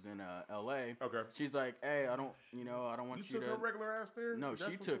steakhouses in L.A. Okay. She's like, hey, I don't want You you took to. her regular ass there? No, That's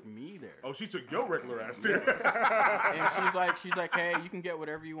she what took me there. Oh, she took your regular ass there. And she's like, hey, you can get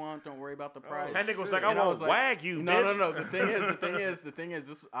whatever you want. Don't worry about the price. that nigga was like, I And I want was like, Wagyu, No, bitch. no. The thing is,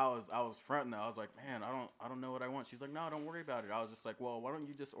 this. I was fronting. I was like, man, I don't know what I want. She's like, no, don't worry about it. I was just like, well, why don't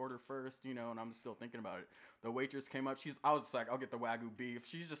you just order first, And I'm still thinking about it. The waitress came up. I was just like, I'll get the Wagyu beef.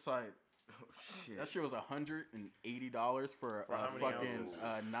 She's just like, Shit. that shit was $180 for how a many fucking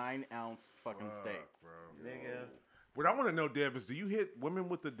ounces? 9-ounce fucking steak. Nigga. What I want to know, Dev, is do you hit women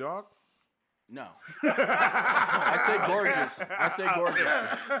with the dog? No. I say gorgeous.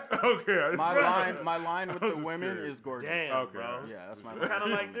 Okay. My line with the just women curious. is gorgeous. Damn, Okay. bro. Yeah, that's my Kind of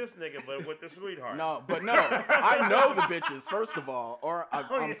like this nigga, but with the sweetheart. No, I know the bitches, first of all. Or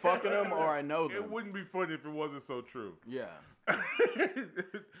I'm fucking them, or I know them. It wouldn't be funny if it wasn't so true. Yeah. But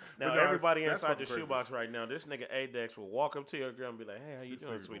Now no, everybody that's inside the fucking crazy. shoebox right now, this nigga Adex will walk up to your girl and be like, "Hey, how you This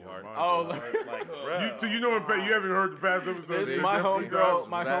doing, nigga sweetheart?" going Oh, mind. Like, bro. You know what? You haven't heard the past episodes. This It my definitely homegirl, does.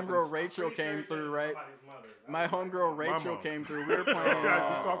 my That homegirl happens. Rachel came through, right? Somebody's mother. My homegirl Rachel mom. came through. We were playing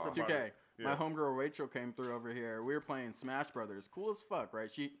Yeah, we talked about 2K. it. My Yeah. homegirl Rachel came through over here. We were playing Smash Brothers. Cool as fuck,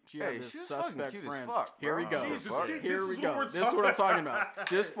 right? She Hey, had this she was fucking suspect cute as friend. fuck, Here we bro. go. Jesus, see, Here this we is what go. we're This is what I'm talking about.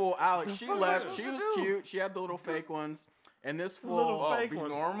 This fool Alex, she fuck am I left. supposed She to was do? cute. She had the little fake ones. And this little fool, Oh, fake be ones.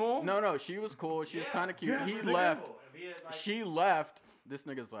 normal? no, she was cool. She was kind of cute. Yes, He nigga. left. And be it like, She left. This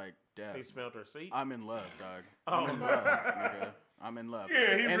nigga's like, Dad, He smelled her seat. I'm in love, dog. I'm in love, nigga. I'm in love.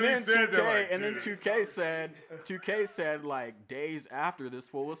 Yeah, he and really then said 2K, that, like, and then dude. 2K said like days after this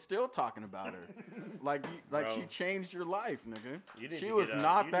fool was still talking about her, like Bro. she changed your life, nigga. You need She to was get out-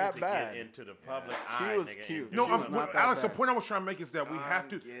 not you that need to bad. Get into the public She eye, was nigga, cute. and No, She do was something. not that Alex, the bad. point I was trying to make is that we have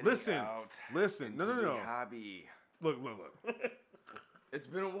to getting listen. out Listen, no. The hobby. Look. It's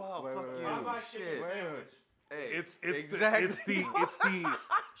been a while. Wait, Fuck wait, you. wait, I buy Shit. chicken Wait, sandwich. Hey, It's exactly. the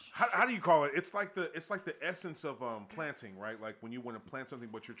how do you call it? It's like the essence of planting, right? Like when you want to plant something,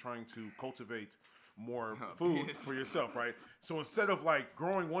 but you're trying to cultivate more food penis. for yourself, right? So instead of like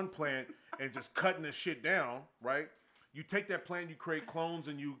growing one plant and just cutting the shit down, right? you take that plant, you create clones,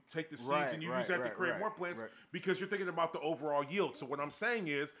 and you take the seeds Right, and you right, use that to right, create right, more plants right. because you're thinking about the overall yield. So what I'm saying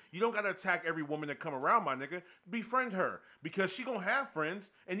is, you don't gotta attack every woman that come around, my nigga. Befriend her because she gonna have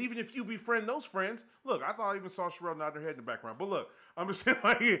friends, and even if you befriend those friends, look, I thought I even saw Sherelle nod her head in the background. But look, I'm just saying,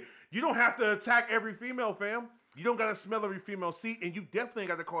 like, you don't have to attack every female, fam. You don't gotta smell every female seat, and you definitely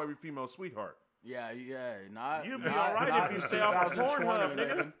got to call every female sweetheart. Yeah, not. You'd be not- all right not if you in stay off the 2020, Pornhub,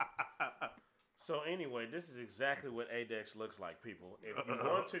 nigga. man. So anyway, this is exactly what ADEX looks like, people. If you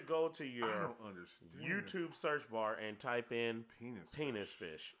want to go to I your don't understand. YouTube search bar and type in Penis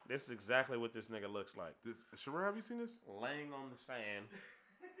fish, this is exactly what this nigga looks like. Sherelle, have you seen this? Laying on the sand.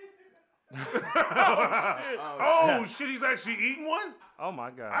 Oh shit, he's actually eating one? Oh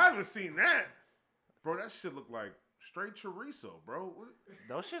my god. I haven't seen that. Bro, that shit look like straight chorizo, bro.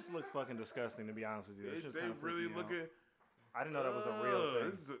 Those shits look fucking disgusting, to be honest with you. Those shits They kinda freak really me look out. at. I didn't know that was a real thing.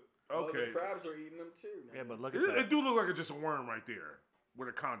 This is Oh, okay. the crabs are eating them too. Man. Yeah, but look at It that. do look like it's just a worm right there with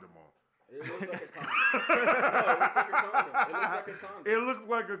a condom on. It looks like a condom. No, it looks like a condom. It looks like a condom. It looks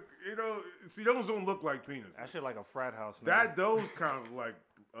like a, see, those don't look like penises. That shit like a frat house. Those kind of like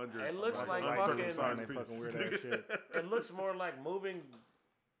under. It looks like uncircumcised fucking penis. weird ass shit. It looks more like moving.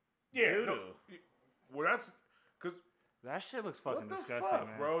 Yeah, doo-doo. no. Well, that's because That shit looks what fucking the disgusting, fuck,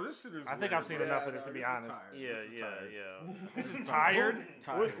 man. bro? This shit is. I think weird, I've seen bro. enough of this to be honest. Yeah. This is tired.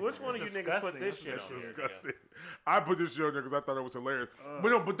 Which one of you It's niggas put disgusting. this That's shit on? Disgusting. I put this shit on there because I thought it was hilarious. But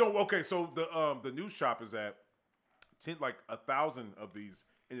no, but don't. Okay, so the news shop is at 1,000 of these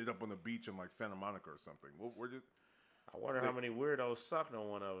ended up on the beach in like Santa Monica or something. Where did? I wonder how many weirdos sucked on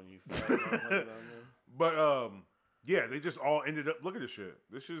one of them. You fat motherfucker. But yeah, they just all ended up. Look at this shit.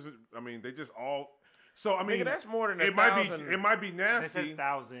 This is. I mean, they just all. So I mean, Nigga, that's more than it might 1,000. be. It might be They nasty. said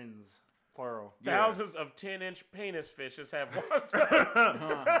thousands, plural. Thousands of 10-inch penis fishes have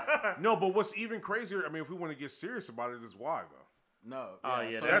washed. No, but what's even crazier? I mean, if we want to get serious about it, is why though? No. Oh,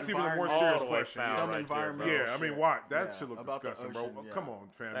 yeah, some That's even a more All serious the way question. foul Some right there, environment. bro. Yeah, I mean, why? That Yeah, shit look about the disgusting, bro. ocean, yeah. Come on,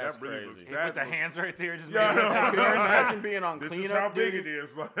 fam. That's that really crazy. looks. He He That put the looks- hands right there. Just Yeah, I made it know. sound Can you very imagine being on This is cleanup how big duty? it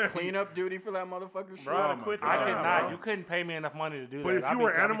is. Like, Cleanup duty for that motherfucker shit. Bro, Oh my quit God. I that, could bro. not. You couldn't pay me enough money to do that. but if I'd you be- were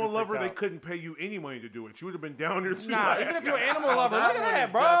I'd an be animal too lover, freaked they out. couldn't pay you any money to do it. You would have been down there too. Nah, like- even if you're an animal lover, look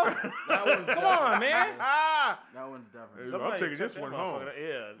at that, bro. That one's Come on, man. That one's different. I'm Somebody taking took this that one home.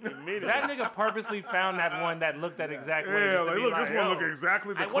 motherfucker- Yeah, immediately. That nigga purposely found that one that looked that exact way. Yeah, just to like be look, this one yo. look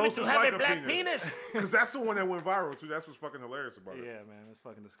exactly the I wanted closest to have like a a black penis. penis. Because that's the one that went viral too. That's what's fucking hilarious about it. Yeah, man, it's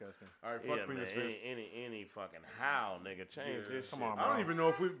fucking disgusting. All right, fuck Yeah, man. penis fish. Any fucking how, nigga, change this. Come shit. on, I don't even know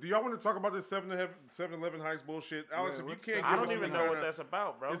if we. Do y'all want to talk about this 7-Eleven heist bullshit, Alex? Yeah, if you what's can't, up? give I don't us even any know kind what of- that's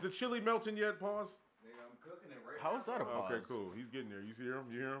about, bro. Is the chili melting yet? Pause. How's that a pause? Okay, cool. He's getting there. You hear him?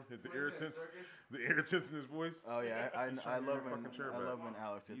 You hear him? Hit the irritants. The irritants in his voice. Oh yeah, I He's trying to love get your when fucking chair I back. love when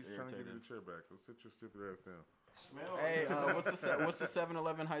Alex gets He's trying to get irritated. the chair back. Let's sit your stupid ass down. Hey, what's the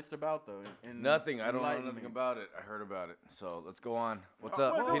 7-Eleven heist about though? Nothing. I don't know Enlighten nothing me. about it. I heard about it. So let's go on. What's Oh,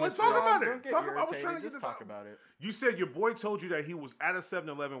 up? wait, no, Penis let's talk fish? about it. Don't get I was irritated, trying to get just this talk out. about it. You said your boy told you that he was at a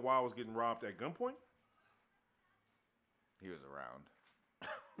 7-Eleven while I was getting robbed at gunpoint? He was around.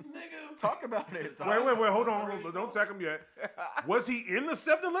 Talk about it. Wait, hold on. Don't attack him yet. Was he in the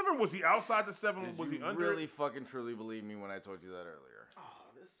 7-Eleven? Was he outside the 7? Did Was you he under really it? fucking truly believe me when I told you that earlier?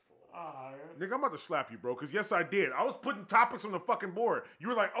 Nigga, I'm about to slap you, bro, because yes, I did. I was putting topics on the fucking board. You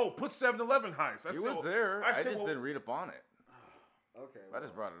were like, oh, put 7-Eleven heist. I He said, was there. I said, just well, didn't read up on it. Okay. I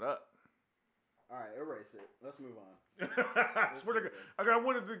just brought it up. All right, erase it. Let's move on. I swear to God, I got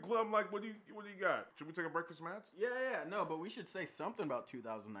one at the club. I'm like, what do you got? Should we take a break for some ads? Yeah, no, but we should say something about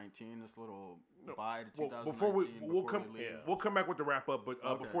 2019. This little bye to Well, 2019. before we'll come, we leave. we'll come back with the wrap up. But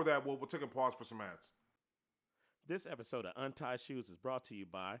Okay. before that, we'll take a pause for some ads. This episode of Untied Shoes is brought to you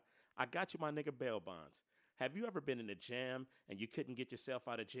by I Got You My Nigga Bail Bonds. Have you ever been in a jam and you couldn't get yourself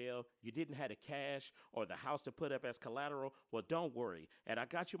out of jail? You didn't have the cash or the house to put up as collateral? Well, don't worry. At I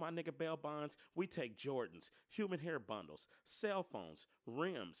Got You My Nigga Bail Bonds, we take Jordans, human hair bundles, cell phones,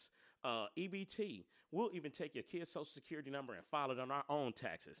 rims, EBT. We'll even take your kid's social security number and file it on our own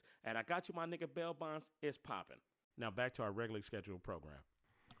taxes. At I Got You My Nigga Bail Bonds, it's popping. Now back to our regularly scheduled program.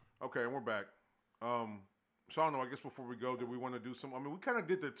 Okay, and we're back. So I don't know. I guess before we go, did we want to do some? I mean, we kind of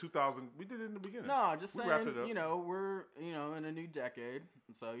did the 2000. We did it in the beginning. No, just we wrapped saying, it up. you know, we're, you know, in a new decade.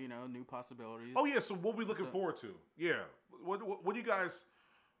 So, you know, new possibilities. Oh yeah. So what we looking forward to? Yeah. What do you guys?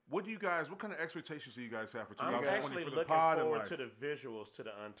 What kind of expectations do you guys have for I'm 2020 actually for the looking pod? forward and to the visuals to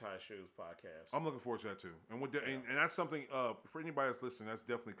the Untied Shoes podcast. I'm looking forward to that too. And and that's something for anybody that's listening, that's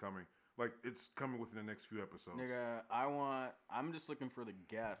definitely coming. Like it's coming within the next few episodes. Nigga, I'm just looking for the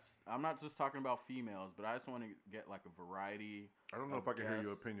guests. I'm not just talking about females, but I just want to get like a variety. I don't know of if I can hear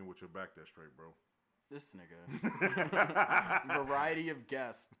your guests. opinion with your back that straight, bro. This nigga. Variety of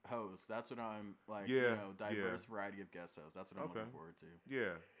guest hosts. That's what I'm like. Diverse variety of guest hosts. That's what I'm looking forward to.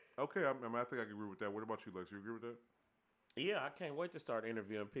 Yeah. Okay. I think I can agree with that. What about you, Lex? You agree with that? Yeah, I can't wait to start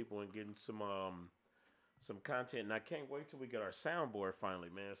interviewing people and getting some content. And I can't wait till we get our soundboard finally,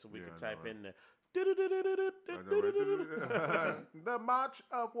 man, so we can type in the the March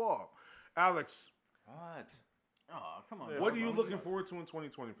of War. Alex. What? Oh, come on. What are you looking forward to in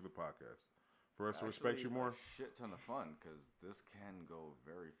 2020 for the podcast? For us to respect you more? A shit ton of fun, because this can go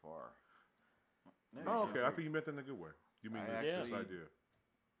very far. Oh, okay. I think you meant that in a good way. You mean this idea.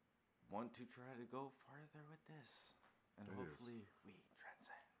 Want to try to go farther with this. And hopefully we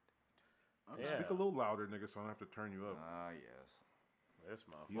transcend. Speak a little louder, nigga, so I don't have to turn you up. Yes. This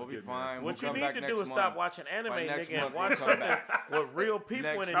motherfucker. We'll be fine. What We'll you need to do is stop watching anime, nigga, and watch we'll something with real people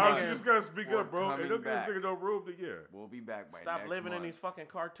in it, Alex, nigga. you just gotta speak up, bro. Hey, don't give this nigga no room to We'll be back by Stop next living month. in these fucking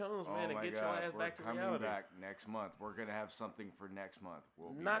cartoons, man, and get your ass back to reality. We're coming back next month. We're gonna have something for next month.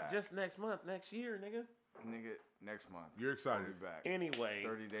 We'll be Not back. just next month, next year, nigga. Nigga, next month. You're excited. We'll be back. Anyway,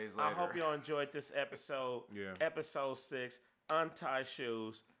 30 days later. I hope y'all enjoyed this episode. Yeah. Episode 6, Untie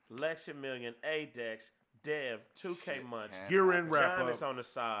Shoes, Leximillion, A-Dex, Dev, 2K Munch. Year-end wrap John up. is on the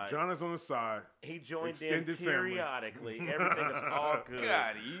side. John is on the side. He joined Extended in periodically. Everything is all good.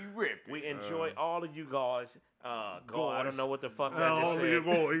 God, you ripping. We enjoy all of you guys. I don't know what the fuck that All just of said. you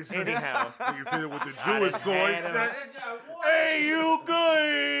boys. Anyhow. You can say it with the I Jewish done guys. had Hey, you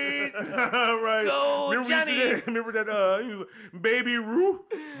good? All right. Go, remember Johnny. Remember that? He was Baby Ruth?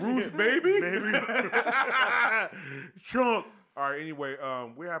 Ruth Baby? Trump. All right, anyway,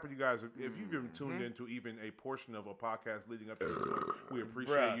 we're happy you guys, if you've been tuned into even a portion of a podcast leading up to this one, we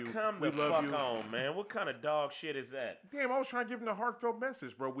appreciate Bruh, you. come we the love fuck you. on, man. What kind of dog shit is that? Damn, I was trying to give them a heartfelt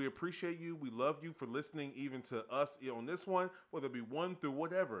message, bro. We appreciate you. We love you for listening even to us on this one, whether it be 1 through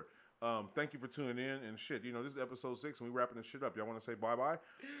whatever. Thank you for tuning in and shit. You know, this is episode 6 and we wrapping this shit up. Y'all want to say bye-bye?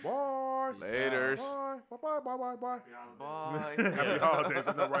 Bye. Laters. Bye. Bye-bye. Bye-bye. Bye. Bye. Happy holidays.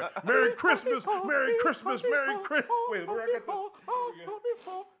 I know, right? Merry Christmas. Merry Christmas. Merry Christmas. Wait, where I got the...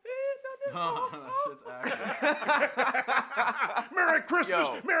 Merry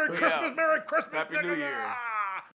Christmas. Merry Christmas. Merry Christmas. Happy New Year.